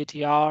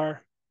 BTR,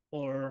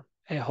 or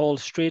a whole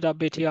street of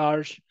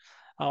BTRs,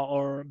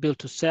 or build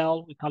to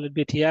sell. We call it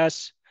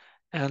BTS.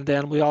 And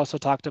then we also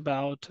talked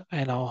about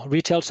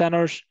retail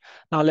centers.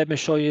 Now let me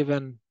show you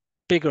even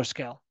bigger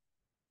scale.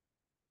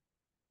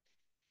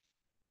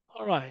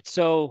 All right,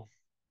 so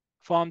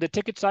from the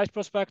ticket size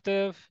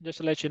perspective, just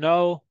to let you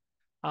know,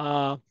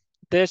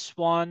 this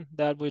one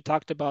that we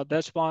talked about,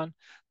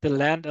 the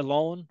land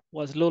alone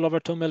was a little over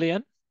 2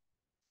 million.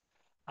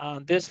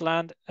 This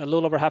land, a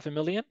little over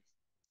 500,000.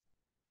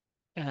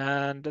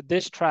 And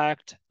this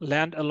tract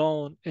land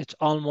alone, it's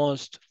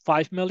almost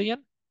 5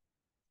 million.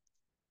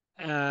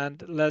 And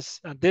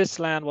this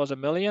land was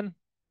 1 million.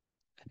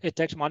 It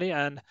takes money,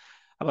 and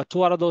about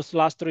 2 out of those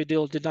last 3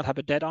 deals did not have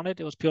a debt on it.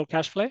 It was pure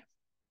cash flow,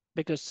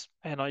 because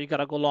you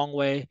gotta go a long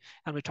way,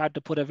 and we tried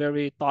to put a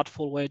very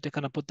thoughtful way to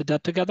kind of put the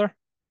debt together.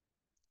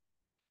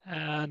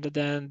 And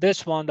then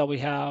this one that we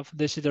have,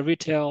 this is the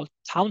retail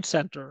town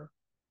center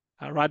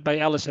right by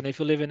Ellison. If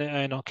you live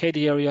in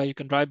Katy area, you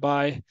can drive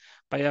by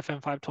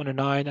FM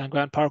 529 and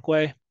Grand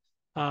Parkway.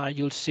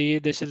 You'll see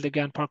this is the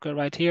Grand Parkway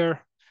right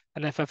here,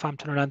 and FM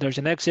 529, there's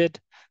an exit.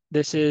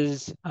 This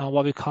is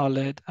what we call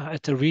it.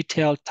 It's a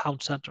retail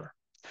town center.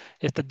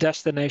 It's the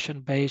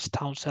destination-based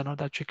town center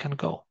that you can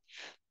go.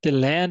 The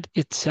land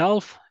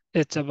itself,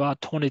 it's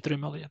about 23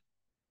 million,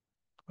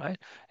 right?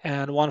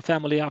 And one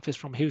family office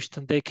from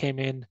Houston, they came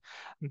in,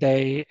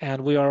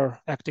 and we are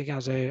acting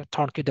as a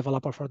turnkey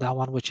developer for that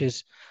one, which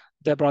is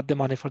they brought the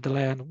money for the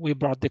land, we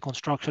brought the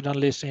construction and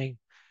leasing,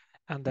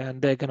 and then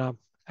they're gonna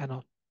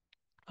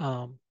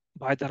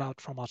buy that out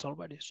from us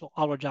already. So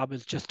our job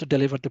is just to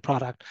deliver the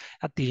product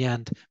at the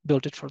end,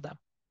 build it for them.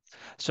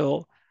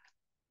 So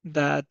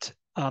that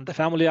the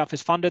family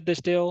office funded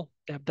this deal.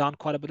 They have done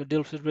quite a bit of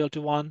deals with Realty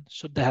One.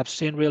 So they have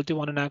seen Realty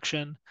One in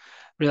action.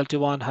 Realty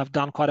One have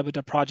done quite a bit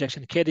of projects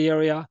in Katy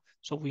area.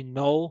 So we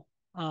know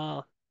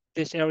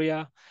this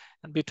area.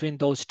 And between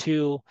those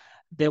two,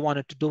 they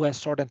wanted to do a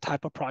certain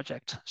type of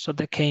project. So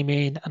they came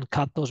in and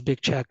cut those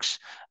big checks,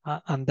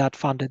 and that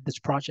funded this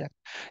project.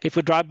 If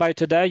we drive by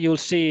today, you'll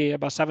see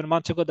about 7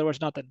 months ago, there was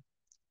nothing.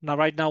 Now,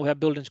 right now we have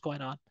buildings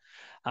going on.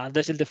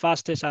 This is the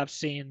fastest I've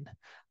seen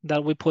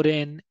that we put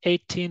in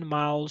 18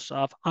 miles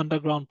of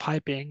underground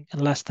piping in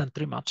less than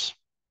 3 months.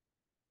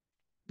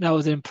 That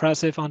was an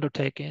impressive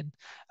undertaking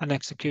and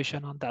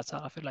execution on that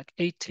side of it, like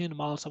 18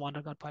 miles of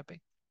underground piping.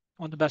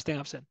 One of the best thing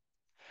I've seen.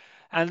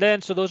 And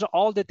then, so those are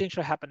all the things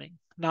that are happening.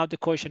 Now the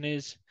question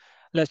is,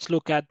 let's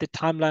look at the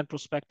timeline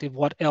perspective.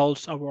 What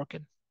else are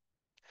working?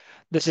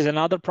 This is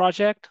another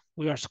project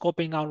we are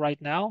scoping out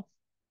right now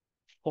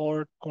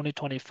for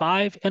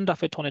 2025, end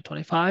of it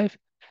 2025,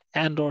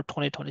 and or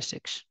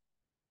 2026.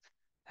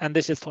 And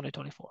this is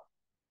 2024.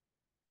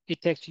 It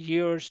takes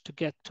years to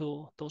get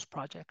to those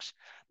projects.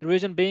 The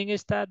reason being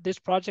is that this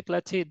project,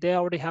 let's say they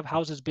already have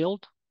houses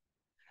built,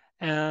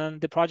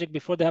 and the project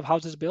before they have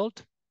houses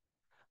built,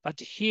 but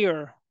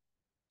here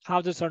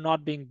houses are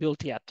not being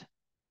built yet,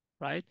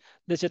 right?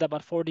 This is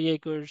about 40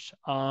 acres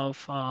of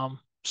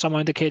somewhere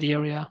in the Katy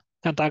area.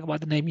 Can't talk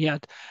about the name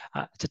yet.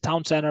 It's a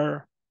town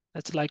center.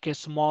 It's like a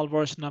small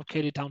version of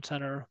Katy Town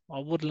Center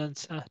or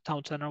Woodlands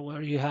Town Center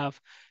where you have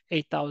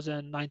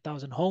 8,000,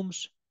 9,000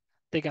 homes.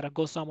 They gotta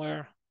go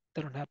somewhere.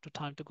 They don't have the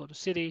time to go to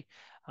city.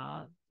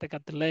 They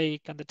got the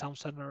lake and the town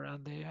center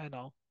and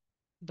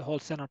the whole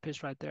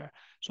centerpiece right there.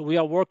 So we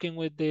are working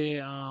with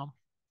the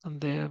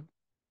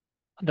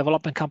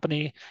development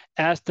company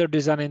as they're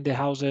designing the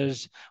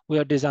houses. We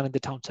are designing the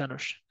town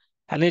centers,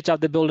 and each of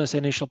the buildings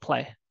initial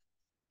play.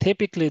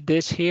 Typically,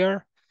 this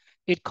here,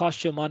 it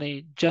costs you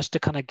money just to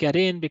kind of get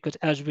in because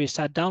as we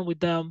sat down with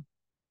them,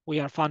 we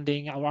are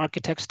funding our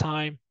architect's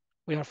time,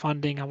 we are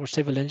funding our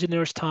civil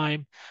engineers'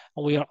 time,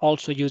 and we are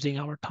also using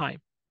our time.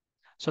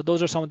 So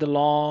those are some of the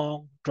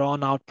long,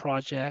 drawn-out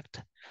projects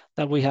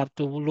that we have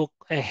to look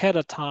ahead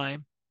of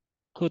time,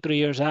 2, 3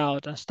 years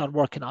out, and start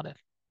working on it.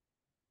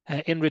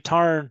 In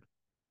return,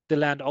 the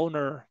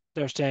landowner,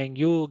 they're saying,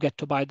 you get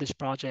to buy this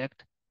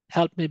project,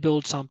 help me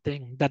build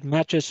something that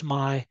matches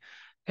my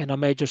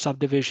major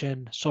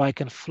subdivision so I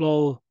can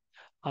flow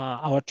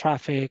our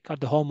traffic or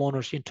the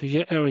homeowners into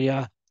your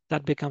area.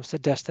 That becomes a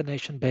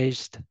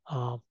destination-based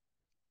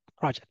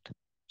project.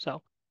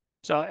 So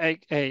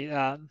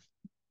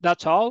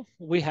that's all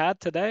we had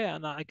today,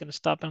 and I can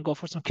stop and go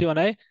for some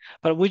Q&A.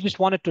 But we just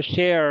wanted to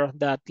share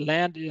that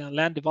land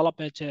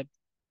development is a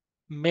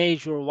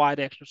major wide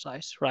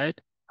exercise, right?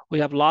 We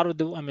have a lot of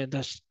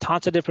there's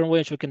tons of different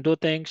ways we can do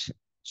things.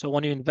 So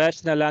when you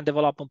invest in a land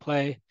development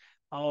play,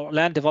 our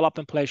land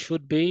development play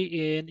should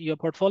be in your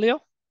portfolio.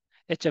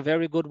 It's a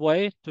very good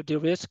way to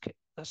de-risk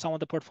some of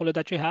the portfolio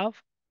that you have.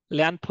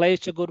 Land play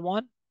is a good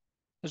one.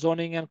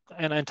 Zoning and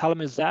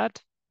entitlement is that,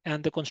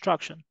 and the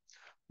construction.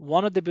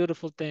 One of the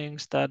beautiful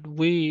things that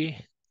we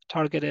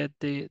targeted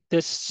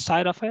this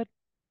side of it,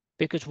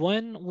 because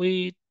when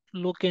we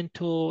looked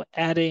into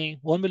adding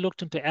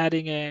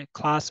a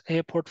Class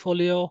A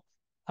portfolio,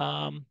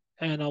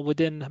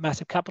 within a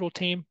Massive Capital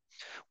team,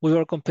 we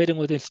were competing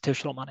with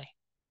institutional money,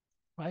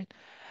 right?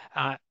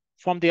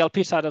 From the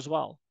LP side as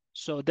well.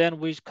 So then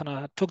we kind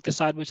of took the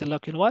side, we said,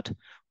 look, you know what?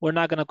 We're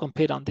not going to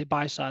compete on the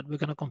buy side. We're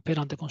going to compete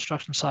on the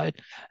construction side.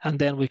 And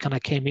then we kind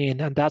of came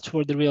in, and that's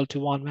where the Realty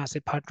One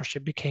Massive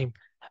Partnership became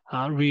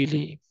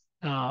really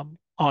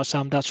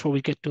awesome. That's where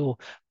we get to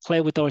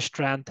play with our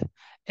strength.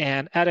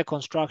 And at a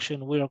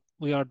construction,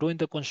 we are doing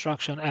the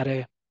construction at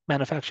a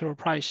manufacturer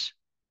price.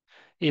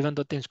 Even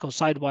though things go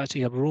sideways,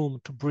 you have room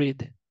to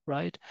breathe,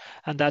 right?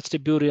 And that's the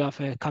beauty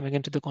of coming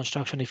into the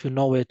construction if you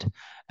know it,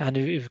 and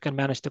if you can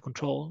manage the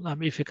control,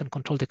 if you can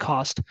control the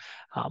cost,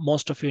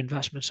 most of your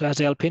investment. So as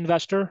an LP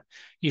investor,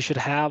 you should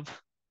have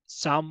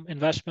some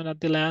investment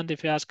at the land,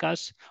 if you ask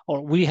us,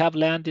 or we have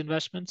land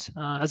investments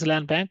as a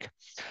land bank,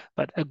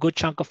 but a good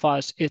chunk of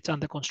us, it's on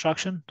the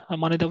construction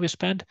money that we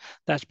spend.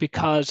 That's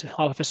because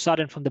all of a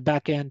sudden from the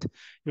back end,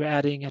 you're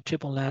adding a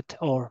triple net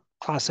or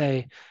Class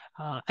A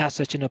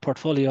assets in a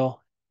portfolio.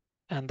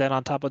 And then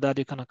on top of that,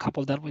 you kind of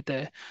couple that with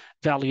the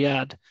value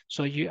add.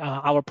 So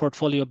our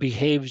portfolio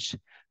behaves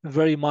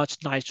very much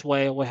nice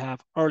way. We have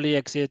early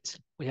exits,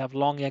 we have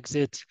long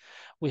exits,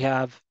 we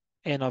have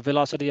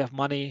velocity of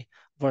money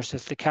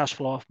versus the cash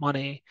flow of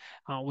money.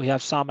 We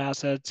have some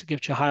assets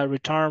give you higher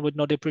return with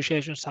no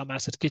depreciation, some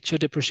assets get you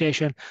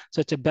depreciation.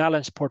 So it's a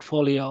balanced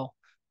portfolio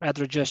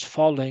rather just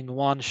following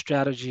one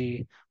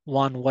strategy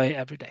one way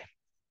every day.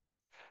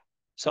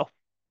 So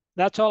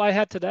that's all I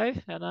had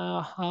today, and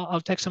I'll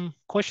take some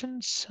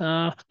questions.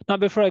 Now,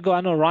 before I go,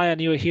 I know Ryan,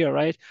 you were here,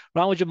 right?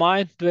 Ryan, would you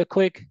mind do a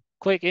quick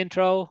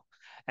intro,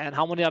 and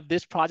how many of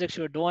these projects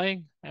you're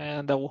doing,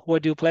 and where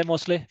do you play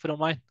mostly, if you don't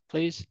mind,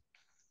 please?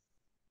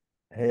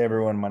 Hey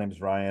everyone, my name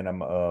is Ryan.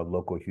 I'm a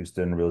local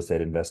Houston real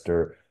estate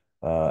investor.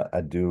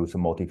 I do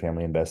some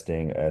multifamily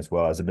investing as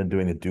well as I've been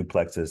doing the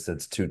duplexes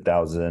since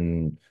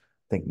 2000,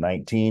 I think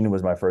 19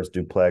 was my first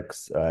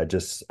duplex. I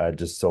just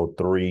sold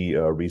three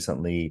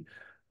recently.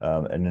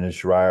 And then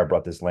Shariah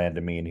brought this land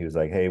to me and he was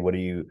like, "Hey, what do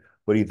you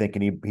think?"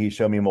 And he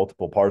showed me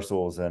multiple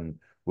parcels and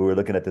we were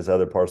looking at this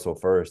other parcel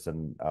first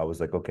and I was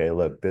like, "Okay,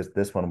 look,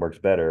 this one works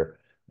better."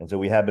 And so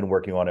we have been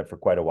working on it for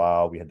quite a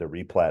while. We had to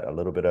replat a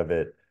little bit of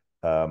it.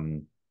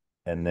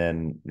 And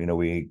then,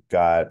 we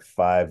got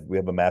five. We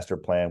have a master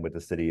plan with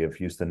the city of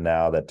Houston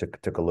now that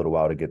took a little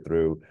while to get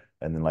through.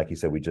 And then, like you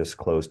said, we just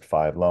closed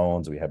five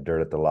loans. We have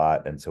dirt at the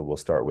lot, and so we'll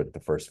start with the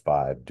first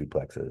five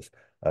duplexes.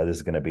 This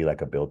is going to be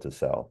like a build to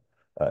sell,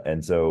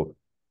 and so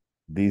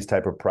these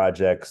type of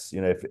projects,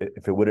 if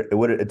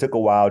it took a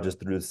while just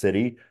through the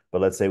city,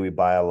 but let's say we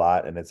buy a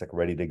lot and it's like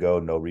ready to go,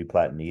 no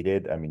replat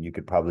needed. I mean, you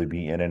could probably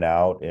be in and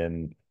out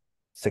in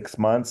 6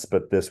 months,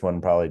 but this one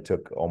probably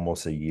took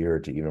almost a year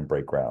to even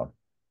break ground.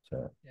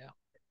 So Yeah,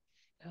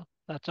 yeah,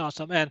 that's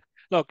awesome. And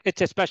look,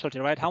 it's a specialty,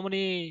 right? How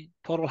many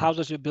total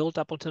houses you built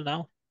up until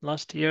now?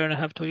 Last year and a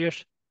half, 2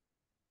 years?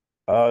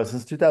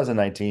 since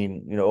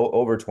 2019,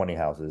 over 20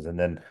 houses. And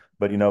then,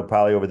 but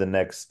probably over the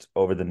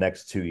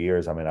next 2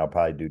 years, I mean, I'll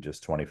probably do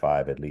just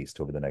 25 at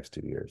least over the next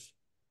 2 years.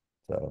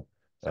 So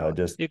So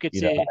just, you could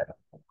see,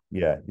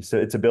 yeah, so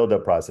it's a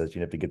build-up process.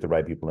 You have to get the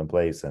right people in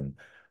place, and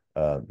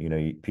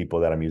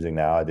people that I'm using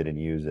now I didn't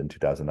use in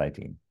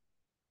 2019.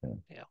 Yeah.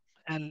 yeah.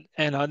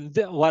 And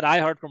what I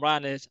heard from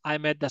Ryan is I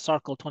made the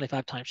circle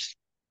 25 times,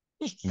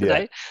 Yeah,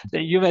 right? So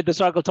you made the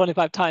circle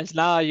 25 times.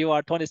 Now you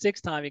are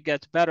 26 times. It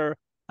gets better.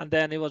 And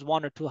then it was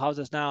one or two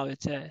houses. Now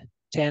it's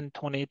 10,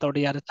 20,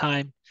 30 at a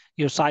time.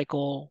 Your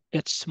cycle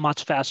gets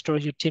much faster.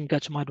 Your team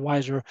gets much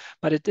wiser.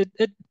 But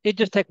it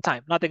just takes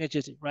time. Nothing is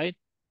easy, right?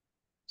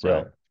 right.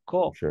 So For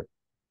cool. sure.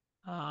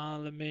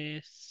 Let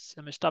me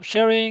stop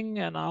sharing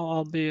and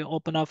I'll be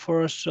open up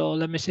first. So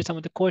let me see some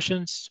of the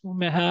questions we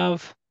may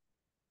have.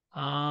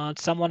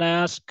 Someone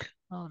asked,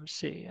 let me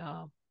see.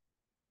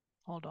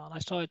 Hold on, I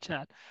saw a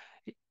chat.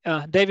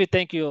 David,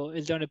 thank you.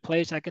 Is there any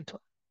place I can?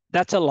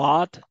 That's a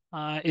lot.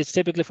 It's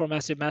typically for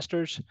massive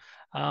masters.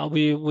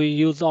 We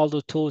use all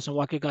the tools and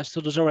walk you guys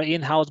through. Those are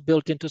in-house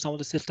built into some of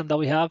the system that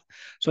we have.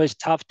 So it's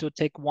tough to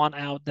take one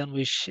out, then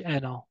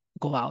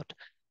go out.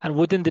 And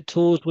within the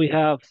tools, we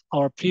have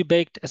our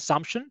pre-baked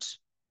assumptions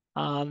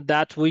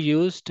that we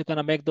use to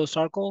kind of make those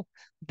circle.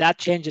 That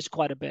changes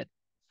quite a bit.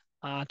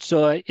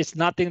 So it's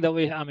nothing that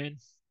I mean,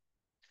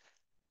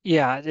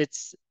 yeah,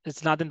 it's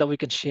nothing that we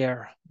can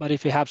share. But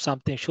if you have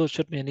something,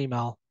 shoot me an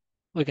email.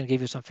 We can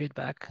give you some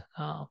feedback.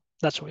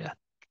 That's where we are.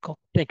 Cool.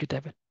 Thank you,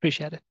 David.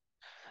 Appreciate it.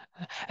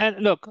 And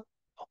look,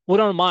 we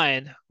don't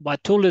mind,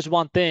 but tool is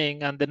one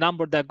thing, and the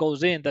number that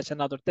goes in, that's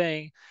another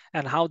thing,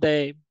 and how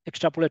they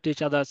extrapolate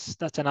each other,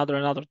 that's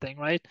another thing,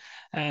 right?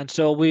 And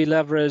so we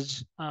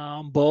leverage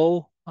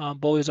Bo.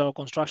 Bo is our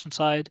construction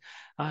side.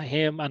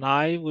 Him and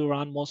I, we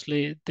run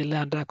mostly the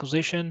land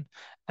acquisition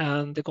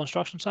and the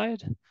construction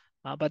side.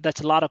 But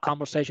that's a lot of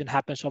conversation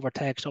happens over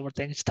text, over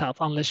things. It's tough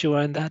unless you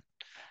are in that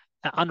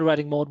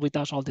underwriting mode with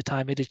us all the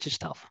time. It is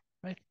just tough,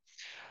 right?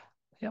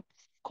 Yep.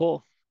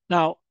 Cool.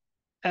 Now,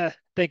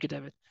 thank you,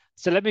 David.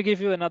 So let me give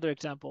you another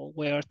example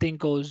where thing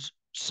goes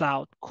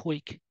south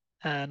quick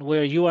and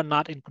where you are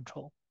not in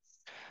control.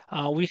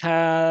 We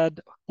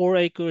had 4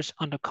 acres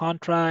under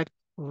contract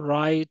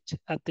right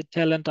at the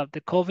tail end of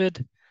the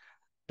COVID.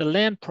 The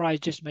land price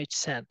just made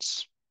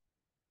sense.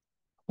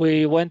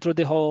 We went through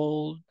the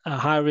whole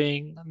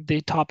hiring the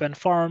top end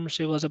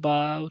farms. It was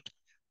about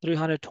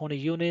 320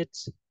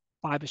 units,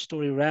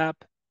 5-story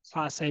wrap,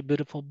 Class A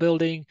beautiful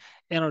building,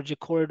 energy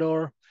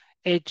corridor.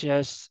 It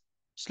just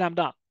slammed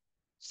up.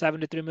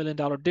 $73 million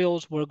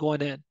deals were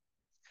going in.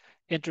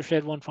 Interest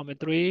rate went from a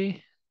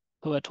 3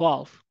 to a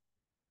 12.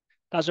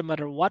 Doesn't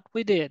matter what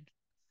we did,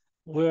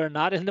 we're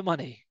not in the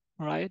money,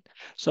 right?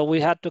 So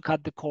we had to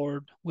cut the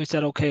cord. We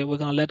said, okay, we're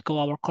going to let go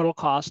our total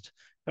cost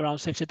around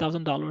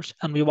 $60,000,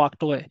 and we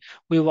walked away.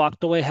 We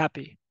walked away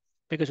happy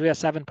because we had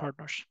 7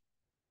 partners,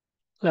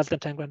 less than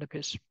 10 grand a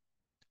piece.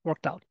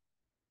 Worked out.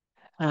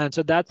 And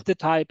so that's the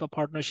type of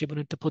partnership we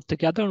need to put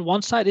together. On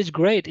one side, it's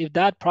great if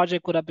that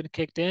project would have been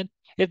kicked in.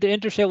 If the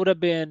interest rate would have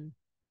been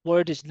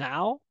where it is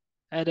now,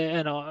 at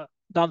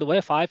down the way,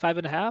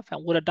 5.5,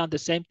 and would have done the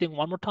same thing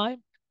one more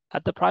time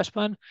at the price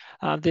point,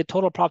 the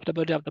total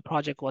profitability of the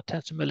project was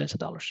tens of millions of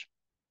dollars.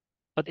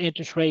 But the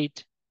interest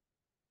rate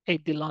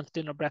ate the lunch,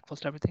 dinner,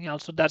 breakfast, everything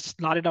else. So that's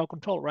not in our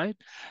control, right?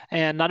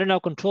 And not in our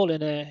control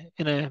in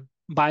a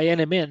by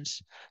any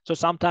means. So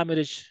sometimes it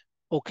is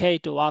okay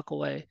to walk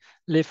away,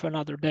 live for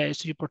another day,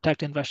 so you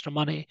protect investor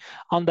money.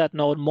 On that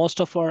note,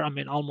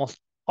 almost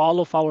all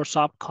of our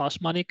soft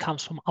cost money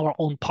comes from our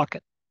own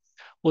pocket.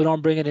 We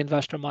don't bring in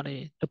investor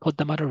money to put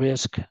them at a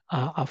risk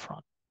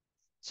upfront.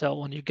 So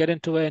when you get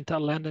into land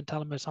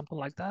entitlement, something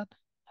like that,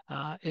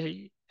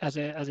 as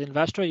an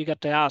investor, you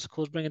get to ask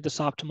who's bringing the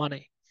soft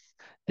money.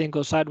 Thing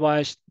goes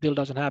sideways, deal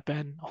doesn't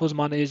happen. Whose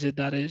money is it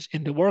that is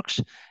in the works?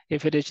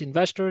 If it is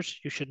investors,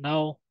 you should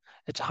know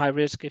it's high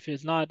risk. If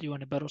it's not, you're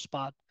in a better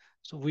spot.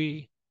 So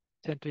we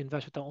tend to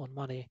invest with our own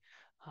money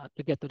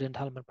to get to the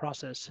entitlement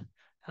process,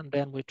 and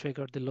then we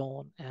trigger the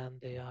loan and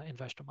the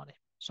investor money.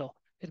 So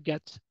it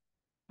gets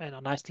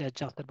nicely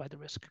adjusted by the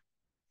risk.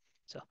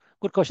 So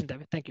good question,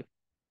 David. Thank you.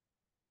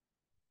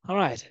 All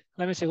right,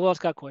 let me see who else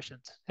got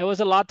questions. There was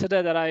a lot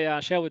today that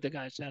I shared with the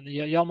guys, and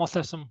you almost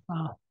have some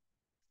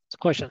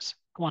questions.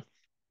 Come on.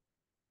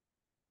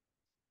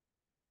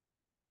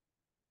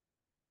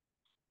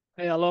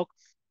 Hey, hello.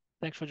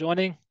 Thanks for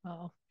joining.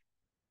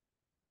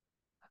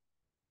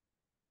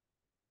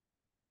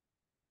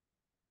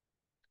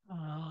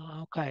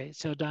 Okay,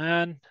 so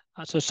Diane,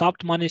 so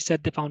soft money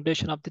set the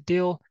foundation of the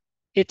deal.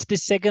 It's the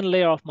second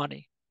layer of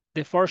money.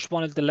 The first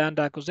one is the land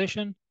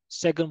acquisition.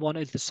 Second one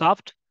is the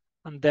soft,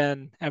 and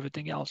then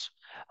everything else.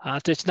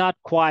 So it's not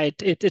quite.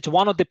 It's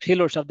one of the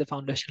pillars of the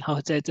foundation. I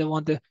would say it's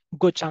one of the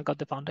good chunk of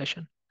the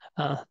foundation.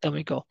 Then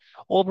we go.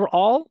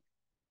 Overall,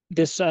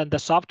 this the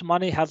soft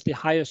money has the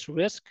highest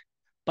risk,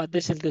 but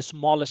this is the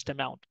smallest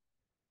amount,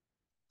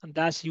 and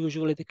that's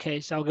usually the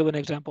case. I'll give an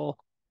example.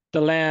 The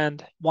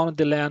land, one of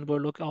the land we're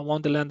looking on, one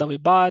of the land that we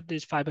bought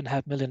is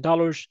 $5.5 million.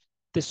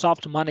 The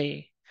soft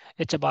money,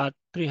 it's about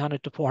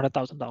 $300 to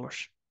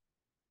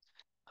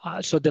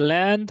 $400,000. So the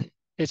land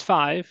is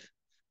five,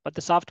 but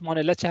the soft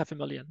money, let's say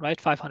 500,000,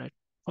 right? 500.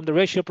 From the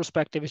ratio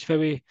perspective, it's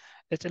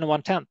in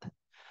 1/10.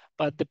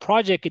 But the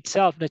project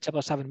itself needs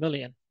about 7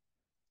 million.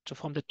 So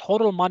from the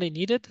total money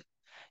needed,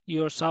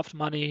 your soft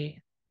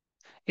money,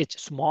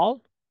 it's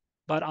small,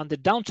 but on the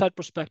downside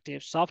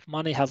perspective, soft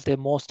money has the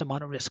most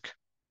amount of risk,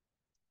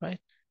 right?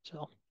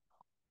 So,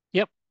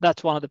 yep,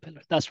 that's one of the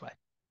pillars. That's right.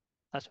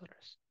 That's what it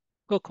is.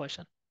 Good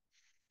question.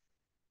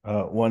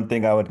 One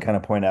thing I would kind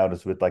of point out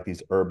is with like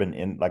these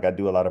like I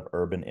do a lot of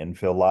urban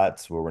infill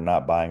lots where we're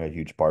not buying a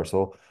huge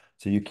parcel.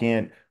 So you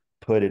can't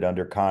put it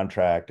under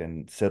contract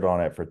and sit on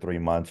it for 3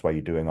 months while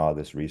you're doing all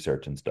this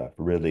research and stuff.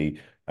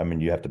 Really, I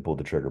mean, you have to pull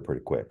the trigger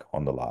pretty quick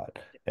on the lot.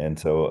 And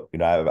so,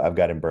 I've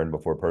gotten burned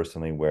before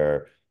personally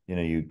where,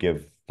 you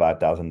give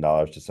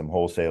 $5,000 to some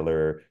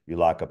wholesaler, you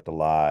lock up the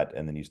lot,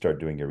 and then you start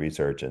doing your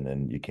research, and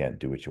then you can't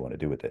do what you want to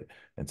do with it.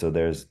 And so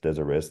there's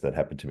a risk that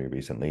happened to me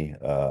recently,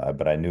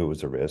 but I knew it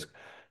was a risk.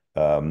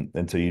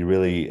 And so you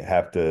really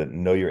have to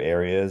know your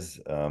areas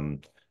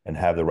and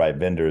have the right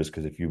vendors,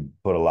 because if you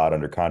put a lot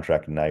under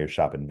contract and now you're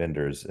shopping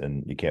vendors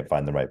and you can't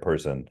find the right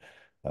person,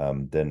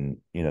 then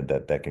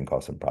that can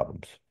cause some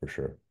problems for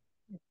sure.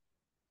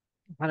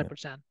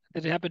 100%.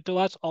 It happened to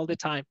us all the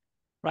time,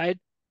 right?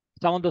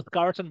 Some of those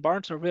scars and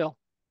burns are real.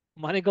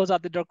 Money goes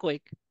out the door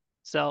quick.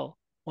 So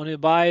when you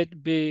buy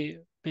it, be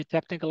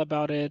technical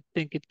about it,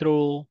 think it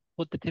through,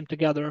 put the team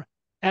together,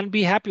 and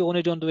be happy when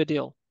you don't do a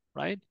deal,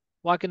 right?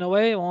 Walking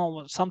away,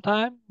 well,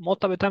 sometime,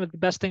 most of the time, it's the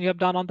best thing you have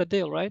done on the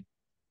deal, right?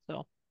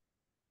 So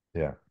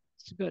Yeah.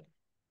 it's good.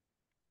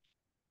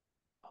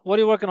 What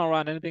are you working on,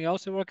 Ron? Anything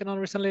else you're working on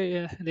recently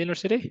in the inner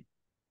city?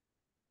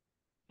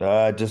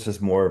 Just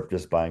as more of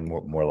just buying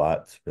more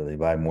lots, really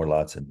buy more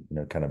lots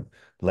and kind of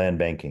land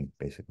banking,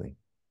 basically.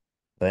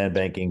 Land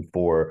banking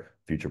for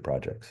future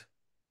projects.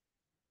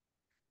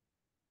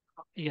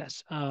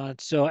 Yes.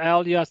 So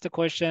Al, you asked the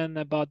question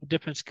about the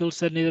different skill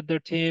set needed their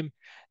team.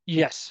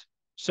 Yes.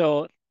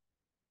 So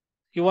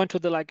you went to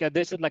the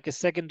this is like a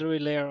secondary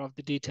layer of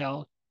the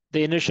detail.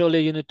 The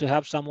initially you need to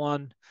have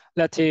someone,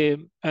 let's say,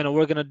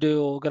 we're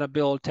gonna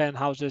build 10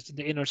 houses in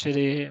the inner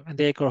city and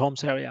the acre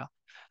homes area.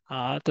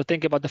 To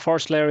think about the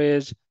first layer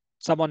is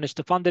someone needs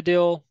to fund the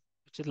deal,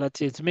 which is, let's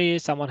say it's me.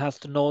 Someone has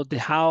to know the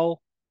how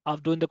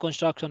of doing the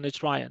construction,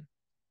 it's Ryan.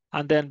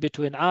 And then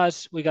between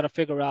us, we got to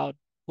figure out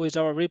who is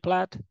our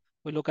replat.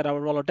 We look at our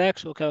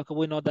Rolodex. Okay,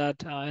 we know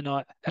that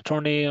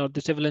attorney or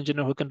the civil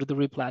engineer who can do the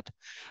replat.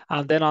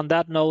 And then on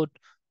that note,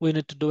 we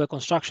need to do a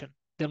construction.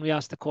 Then we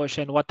ask the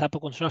question, what type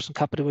of construction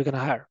company we're going to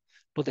hire?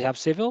 Do they have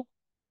civil,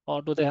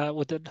 or do they have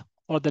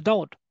or they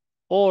don't?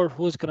 Or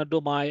who's going to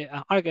do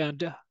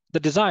the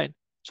design?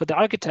 So the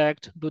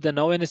architect, do they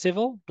know any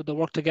civil? Do they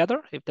work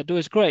together? If they do,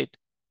 it's great.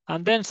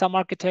 And then some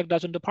architect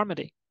doesn't do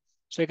permitting.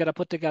 So you got to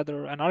put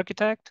together an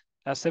architect,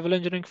 a civil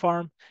engineering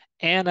firm,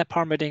 and a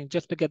permitting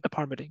just to get the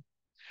permitting.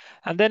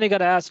 And then you got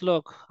to ask,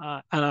 look,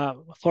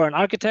 for an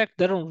architect,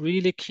 they don't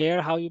really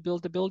care how you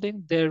build the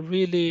building. They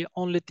really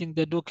only thing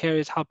they do care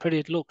is how pretty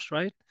it looks,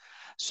 right?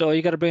 So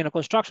you got to bring in a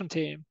construction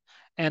team,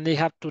 and they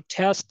have to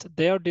test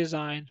their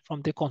design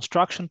from the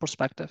construction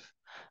perspective,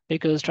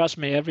 because trust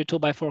me, every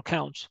 2x4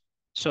 counts.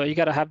 So you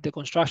got to have the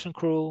construction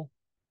crew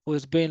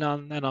who's been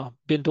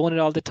doing it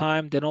all the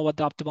time. They know what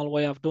the optimal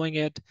way of doing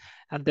it,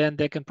 and then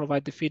they can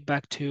provide the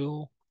feedback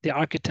to the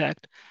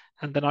architect,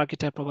 and then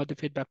architect provide the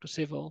feedback to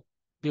civil,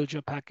 build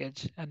your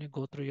package, and you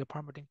go through your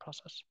permitting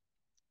process,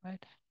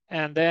 right?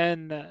 And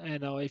then,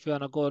 if you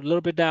want to go a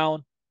little bit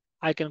down,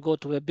 I can go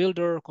to a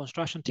builder,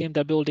 construction team,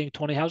 they're building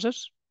 20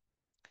 houses.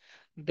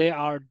 They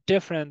are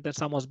different than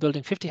someone's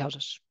building 50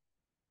 houses,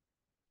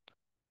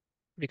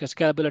 because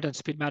scalability and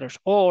speed matters.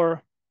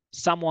 Or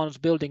someone's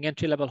building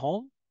entry-level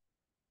home,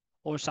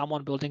 or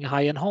someone building a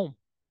high-end home.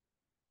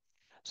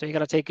 So you got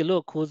to take a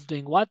look who's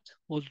doing what,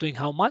 who's doing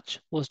how much,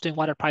 who's doing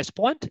what at price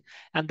point,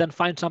 and then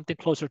find something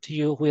closer to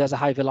you who has a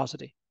high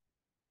velocity,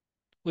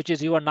 which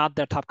is you are not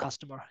their top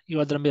customer.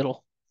 You are the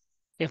middle,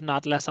 if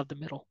not less of the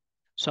middle.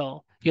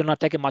 So you're not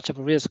taking much of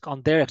a risk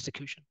on their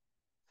execution.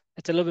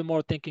 It's a little bit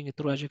more thinking it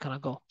through as you kind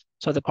of go.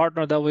 So the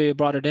partner that we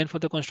brought it in for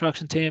the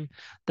construction team,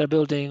 they're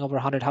building over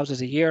 100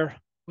 houses a year.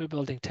 We're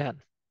building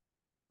 10.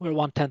 We're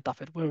 1/10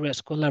 of it. We're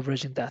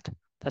leveraging that.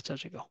 That's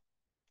as you go.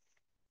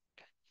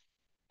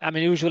 I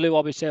mean, usually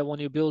what we say when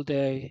you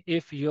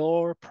if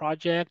your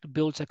project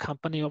builds a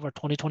company over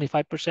 20,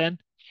 25%,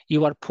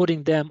 you are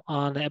putting them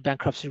on a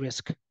bankruptcy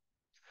risk,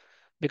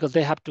 because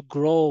they have to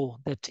grow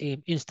the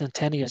team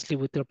instantaneously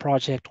with their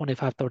project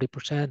 25,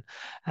 30%.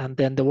 And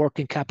then the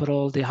working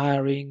capital, the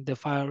hiring, the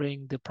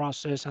firing, the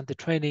process, and the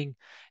training,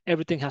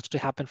 everything has to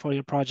happen for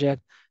your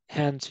project.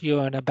 Hence,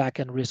 you're in a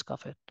back end risk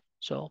of it.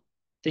 So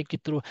think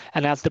it through.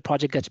 And as the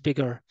project gets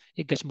bigger,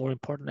 it gets more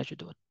important as you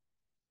do it.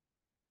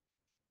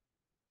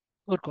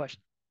 Good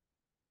question.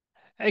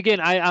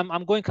 Again,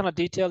 I'm going kind of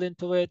detailed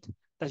into it.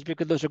 That's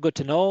because those are good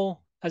to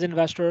know as an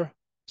investor.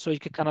 So you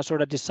can kind of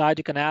sort of decide,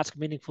 you can ask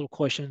meaningful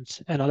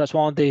questions. And that's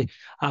one of the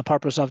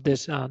purpose of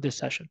this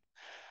session.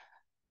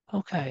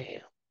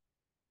 Okay.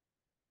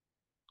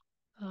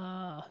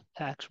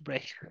 Tax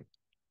break.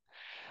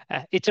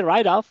 It's a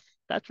write-off,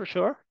 that's for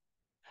sure.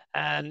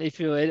 And if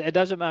you, it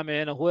doesn't, I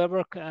mean,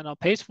 whoever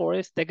pays for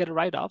it, they get a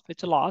write-off.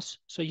 It's a loss.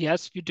 So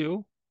yes, you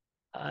do.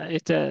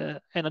 It's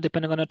a,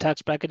 depending on the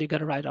tax bracket, you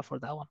get a write-off for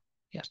that one.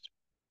 Yes.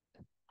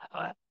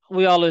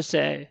 We always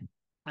say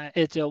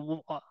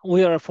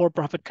we are a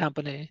for-profit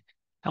company,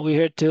 and we're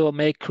here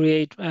to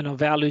create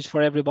values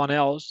for everyone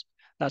else.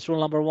 That's rule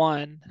number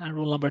one. And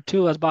rule number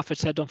two, as Buffett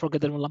said, don't forget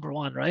the rule number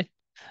one, right?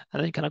 And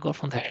then you kind of go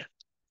from there.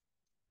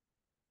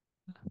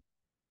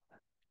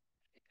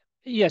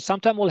 Yes,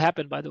 sometimes will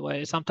happen, by the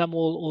way. Sometimes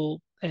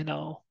we'll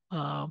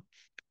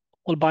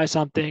buy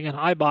something, and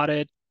I bought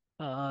it,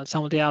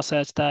 some of the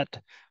assets that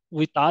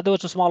we thought there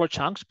was a smaller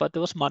chunks, but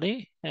there was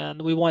money,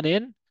 and we went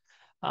in,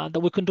 that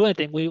we couldn't do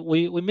anything.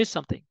 We missed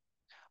something,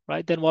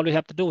 right? Then what we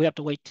have to do, we have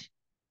to wait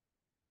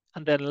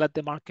and then let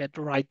the market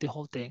write the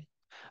whole thing.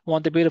 One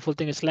of the beautiful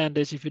thing is land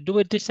is if you do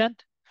a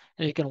descent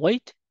and you can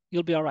wait,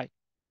 you'll be all right.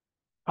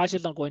 Price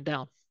is not going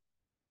down.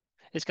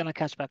 It's gonna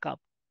catch back up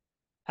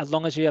as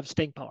long as you have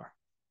staying power,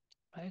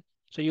 right?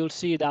 So you'll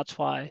see that's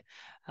why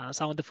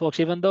some of the folks,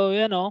 even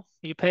though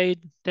you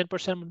paid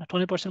 10%,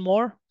 20%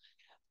 more,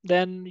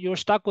 then you're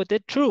stuck with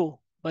it. True,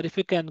 but if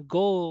you can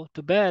go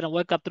to bed and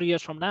wake up 3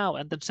 years from now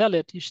and then sell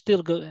it, you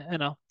still go,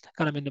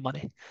 kind of in the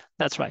money.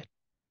 That's right.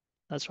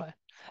 That's right.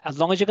 As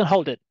long as you can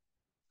hold it.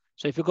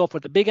 So if you go for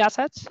the big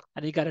assets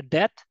and you got a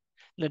debt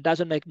and it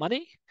doesn't make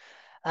money,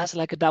 that's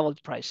like a double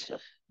price.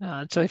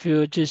 So if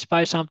you just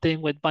buy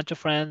something with a bunch of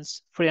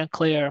friends, free and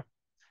clear,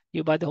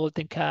 you buy the whole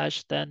thing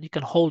cash, then you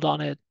can hold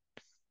on it.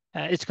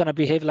 It's going to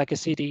behave like a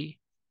CD.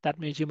 That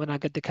means you may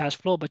not get the cash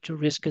flow, but your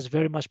risk is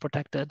very much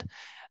protected.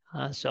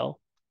 So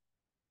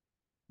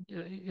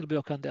it'll be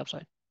okay on the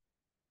upside.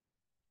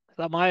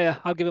 So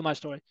I'll give you my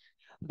story.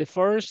 The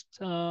first,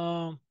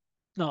 no,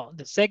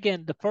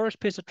 the first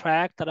piece of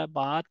track that I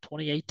bought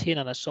 2018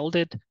 and I sold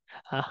it,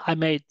 I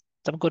made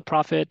some good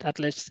profit, at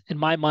least in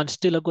my mind,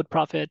 still a good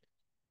profit.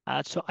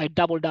 So I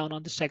doubled down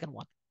on the second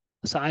one.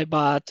 So I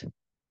bought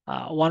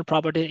one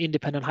property in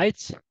Independent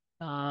Heights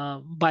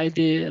by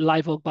the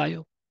Live Oak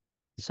Bayou.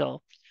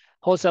 So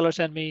wholesaler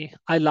sent me,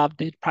 I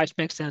loved it, price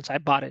makes sense, I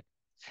bought it.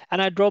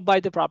 And I drove by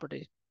the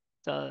property.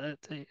 So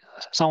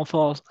some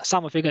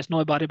of you guys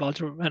know about it,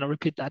 but I'll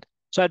repeat that.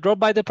 So I drove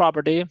by the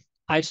property.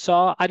 I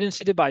didn't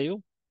see the bayou,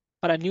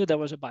 but I knew there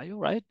was a bayou,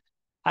 right?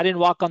 I didn't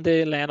walk on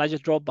the land. I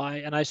just drove by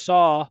and I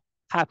saw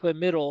halfway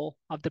middle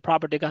of the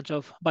property, bunch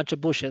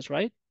of bushes,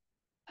 right?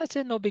 I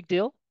said, no big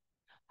deal.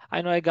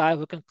 I know a guy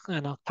who can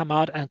come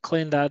out and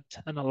clean that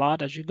in a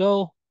lot as you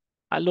go.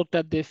 I looked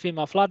at the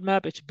FEMA flood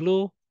map. It's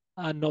blue.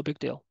 No big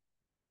deal.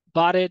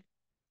 Bought it.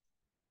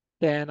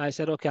 Then I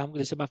said, okay,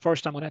 this is my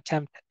first time I'm going to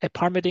attempt a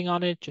permitting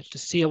on it just to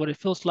see what it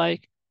feels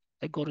like.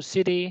 I go to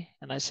city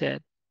and I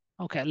said,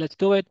 okay, let's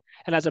do it.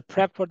 And as a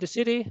prep for the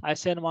city, I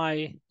sent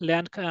my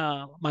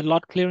my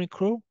lot clearing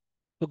crew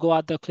to go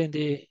out there clean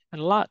the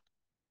lot.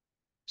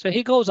 So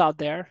he goes out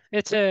there.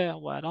 It's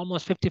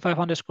almost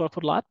 5,500 square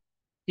foot lot.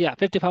 Yeah,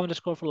 5,500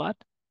 square foot lot.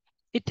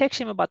 It takes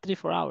him about 3,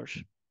 4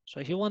 hours.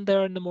 So he went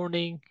there in the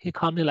morning. He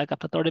called me like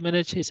after 30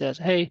 minutes. He says,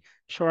 hey,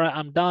 sure,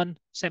 I'm done.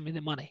 Send me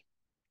the money.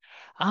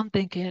 I'm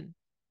thinking,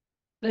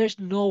 there's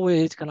no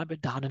way it's gonna be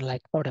done in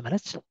like 30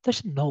 minutes.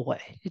 There's no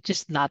way. It's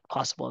just not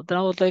possible. Then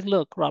I was like,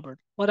 look, Robert,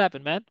 what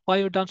happened, man? Why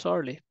you done so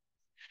early?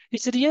 He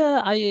said,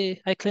 yeah,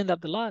 I cleaned up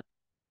the lot.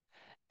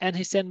 And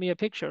he sent me a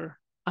picture.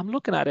 I'm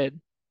looking at it.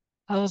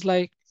 I was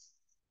like,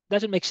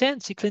 doesn't make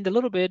sense. He cleaned a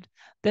little bit.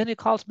 Then he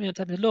calls me and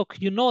tells me, look,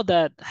 you know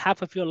that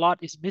half of your lot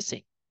is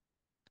missing.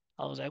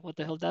 I was like, what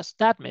the hell does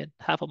that mean?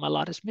 Half of my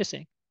lot is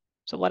missing.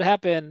 So what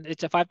happened,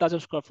 it's a 5,000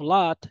 square foot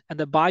lot and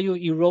the bayou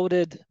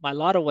eroded my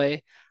lot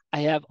away.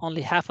 I have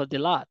only half of the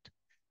lot.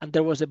 And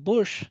there was a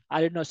bush.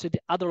 I didn't know, so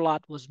the other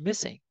lot was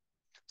missing.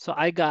 So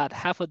I got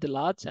half of the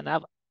lots and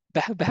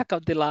back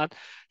of the lot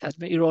has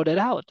been eroded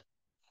out.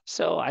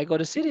 So I go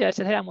to city. I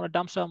said, hey, I'm going to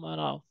dump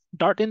some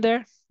dirt in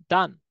there.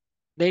 Done.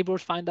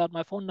 Neighbors find out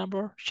my phone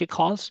number. She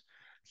calls.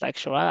 It's like,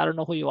 sure, I don't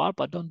know who you are,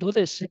 but don't do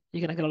this.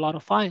 You're going to get a lot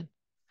of fine.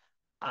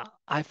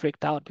 I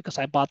freaked out because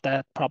I bought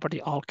that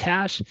property all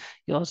cash.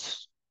 It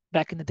was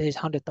back in the days,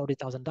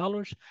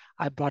 $130,000.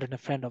 I brought in a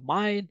friend of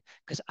mine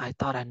because I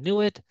thought I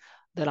knew it.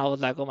 Then I was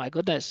like, oh my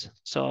goodness.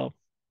 So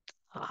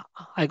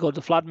I go to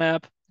the flood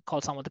map,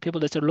 call some of the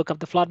people. They said, look up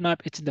the flood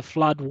map. It's in the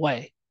flood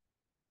way.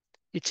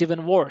 It's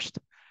even worse.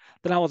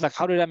 Then I was like,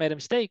 how did I make a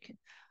mistake?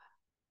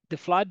 The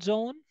flood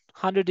zone,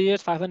 100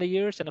 years, 500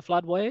 years, and the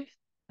flood way.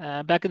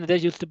 Back in the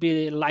days, used to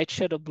be light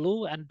shade of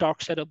blue and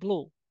dark shade of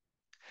blue.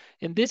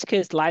 In this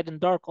case, light and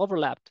dark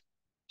overlapped.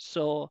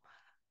 So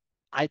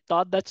I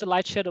thought that's a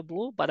light shade of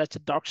blue, but it's a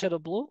dark shade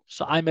of blue.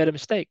 So I made a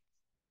mistake.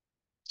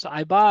 So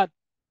I bought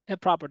a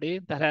property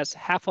that has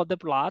half of the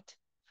plot,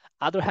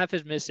 other half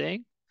is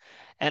missing,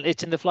 and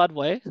it's in the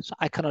floodway. So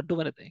I cannot do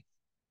anything.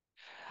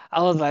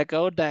 I was like,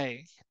 oh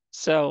dang.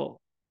 So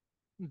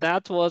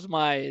that was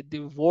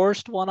the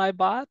worst one I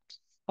bought,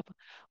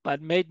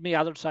 but made me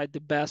other side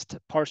the best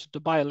person to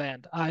buy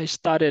land. I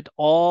studied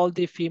all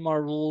the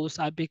FEMA rules.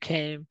 I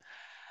became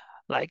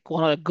like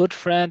one of the good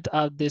friend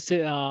of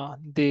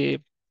the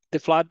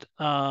flood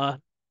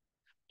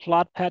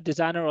pad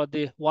designer or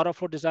the water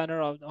flow designer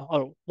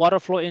or water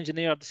flow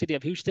engineer of the city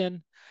of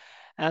Houston.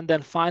 And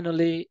then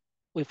finally,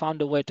 we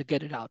found a way to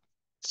get it out.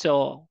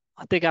 So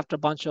I think after a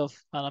bunch of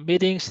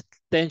meetings,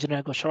 the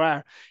engineer goes,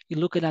 Sharar,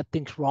 you're looking at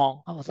things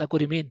wrong. I was like, what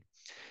do you mean?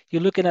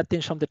 You're looking at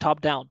things from the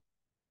top down,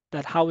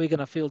 that how are we going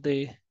to fill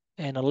the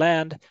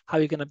land, how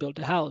are you going to build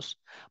the house?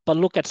 But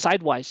look at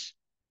sidewise.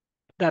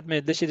 That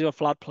means this is your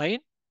floodplain.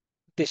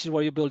 This is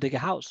where you're building a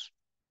house.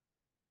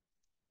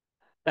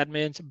 That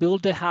means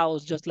build a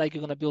house just like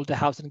you're going to build a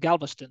house in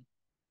Galveston.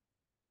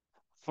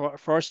 For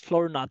first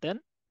floor, nothing.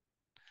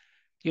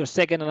 Your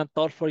second and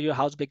third floor, your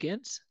house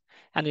begins.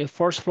 And your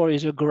first floor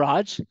is your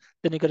garage.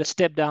 Then you got to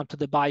step down to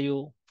the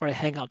bayou for a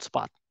hangout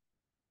spot.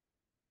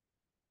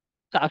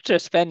 After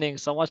spending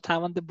so much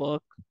time on the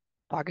book,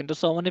 talking to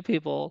so many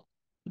people,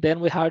 then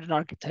we hired an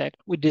architect.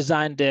 We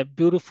designed a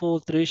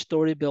beautiful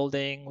 3-story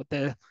building with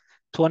a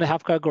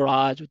 2.5-car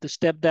garage with the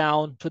step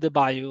down to the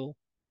bayou,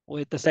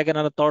 with the second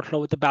and the third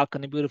floor with the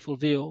balcony, beautiful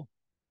view.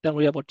 Then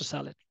we were able to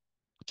sell it.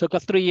 It took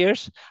us 3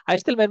 years. I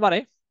still made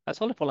money. I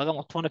sold it for like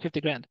almost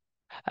 250 grand.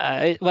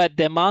 But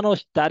the amount of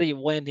study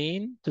went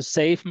in to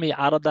save me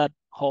out of that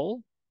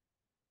hole,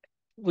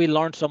 we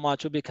learned so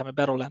much, we become a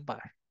better land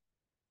buyer.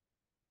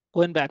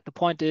 Going back, the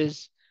point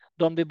is,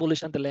 don't be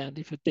bullish on the land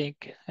if you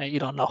think you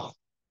don't know.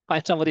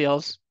 Find somebody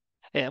else.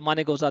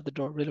 Money goes out the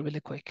door really,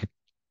 really quick.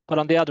 But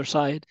on the other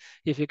side,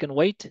 if you can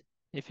wait,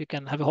 if you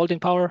can have a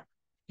holding power,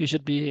 you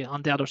should be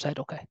on the other side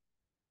okay.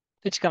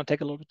 It's gonna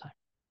take a little bit of time.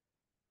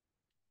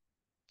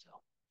 So,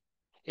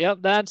 yeah,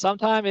 then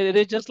sometimes it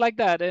is just like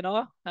that, you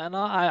know.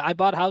 I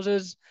bought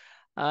houses,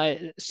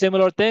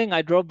 similar thing.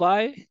 I drove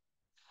by,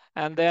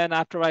 and then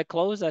after I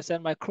closed, I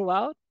sent my crew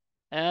out,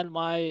 and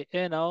my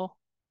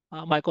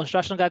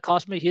construction guy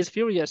calls me. He's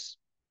furious.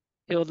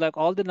 He was like,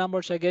 all the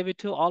numbers I gave you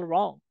to, all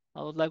wrong.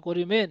 I was like, what do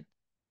you mean?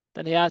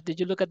 Then he asked, did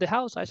you look at the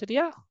house? I said,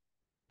 yeah.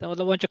 Then I was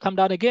like, why don't you come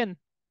down again?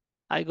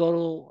 I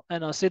go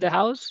to, see the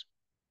house.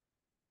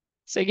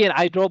 So again,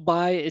 I drove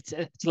by. It's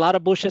a lot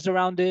of bushes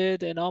around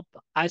it.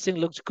 Icing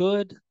looks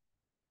good.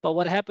 But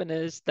what happened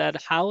is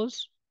that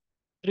house,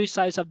 3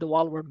 sides of the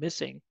wall were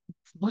missing.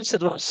 Once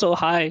it was so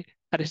high,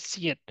 I didn't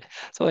see it.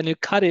 So when you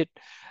cut it,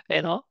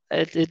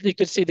 you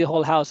could see the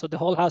whole house. So the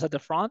whole house at the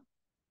front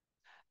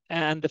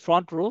and the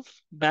front roof,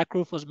 back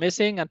roof was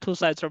missing, and 2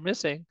 sides are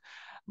missing.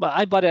 But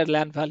I bought it at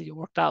land value,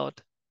 worked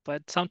out.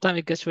 But sometimes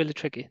it gets really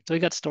tricky. So we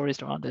got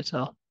stories around it.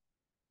 So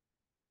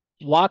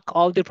walk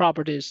all the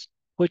properties,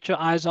 put your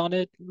eyes on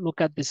it,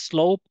 look at the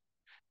slope,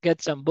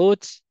 get some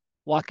boots,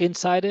 walk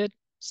inside it,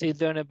 see if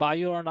they're in a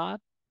bayou or not,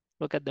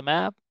 look at the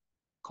map,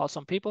 call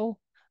some people,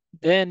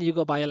 then you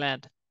go buy a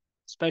land,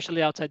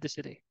 especially outside the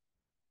city.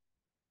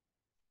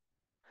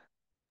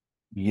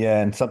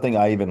 Yeah, and something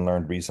I even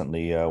learned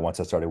recently, once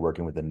I started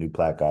working with the new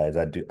plat guys,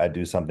 I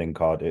do something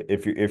called,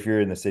 if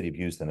you're in the city of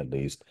Houston at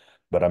least,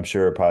 but I'm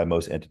sure probably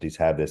most entities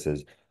have this,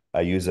 is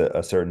I use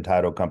a certain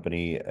title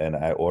company and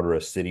I order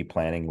a city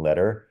planning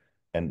letter,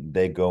 and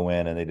they go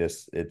in and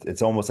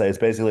it's almost like, it's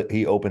basically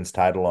he opens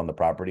title on the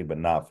property, but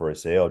not for a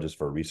sale, just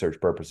for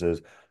research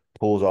purposes,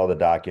 pulls all the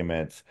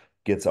documents,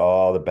 gets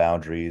all the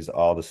boundaries,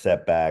 all the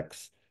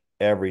setbacks,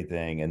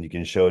 everything, and you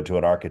can show it to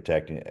an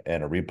architect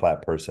and a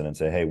replat person and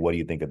say, hey, what do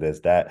you think of this?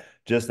 That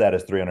is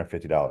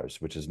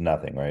 $350, which is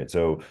nothing, right?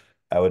 So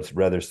I would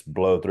rather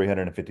blow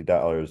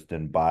 $350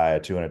 than buy a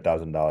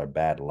 $200,000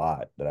 bad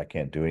lot that I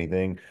can't do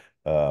anything.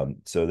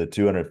 So the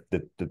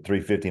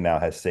 350 now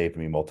has saved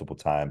me multiple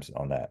times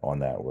on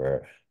that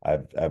where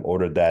I've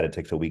ordered that. It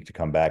takes a week to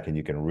come back, and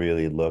you can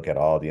really look at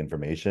all the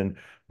information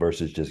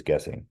versus just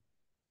guessing.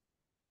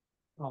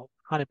 Oh,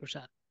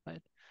 100%,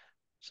 right?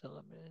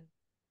 So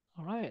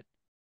all right.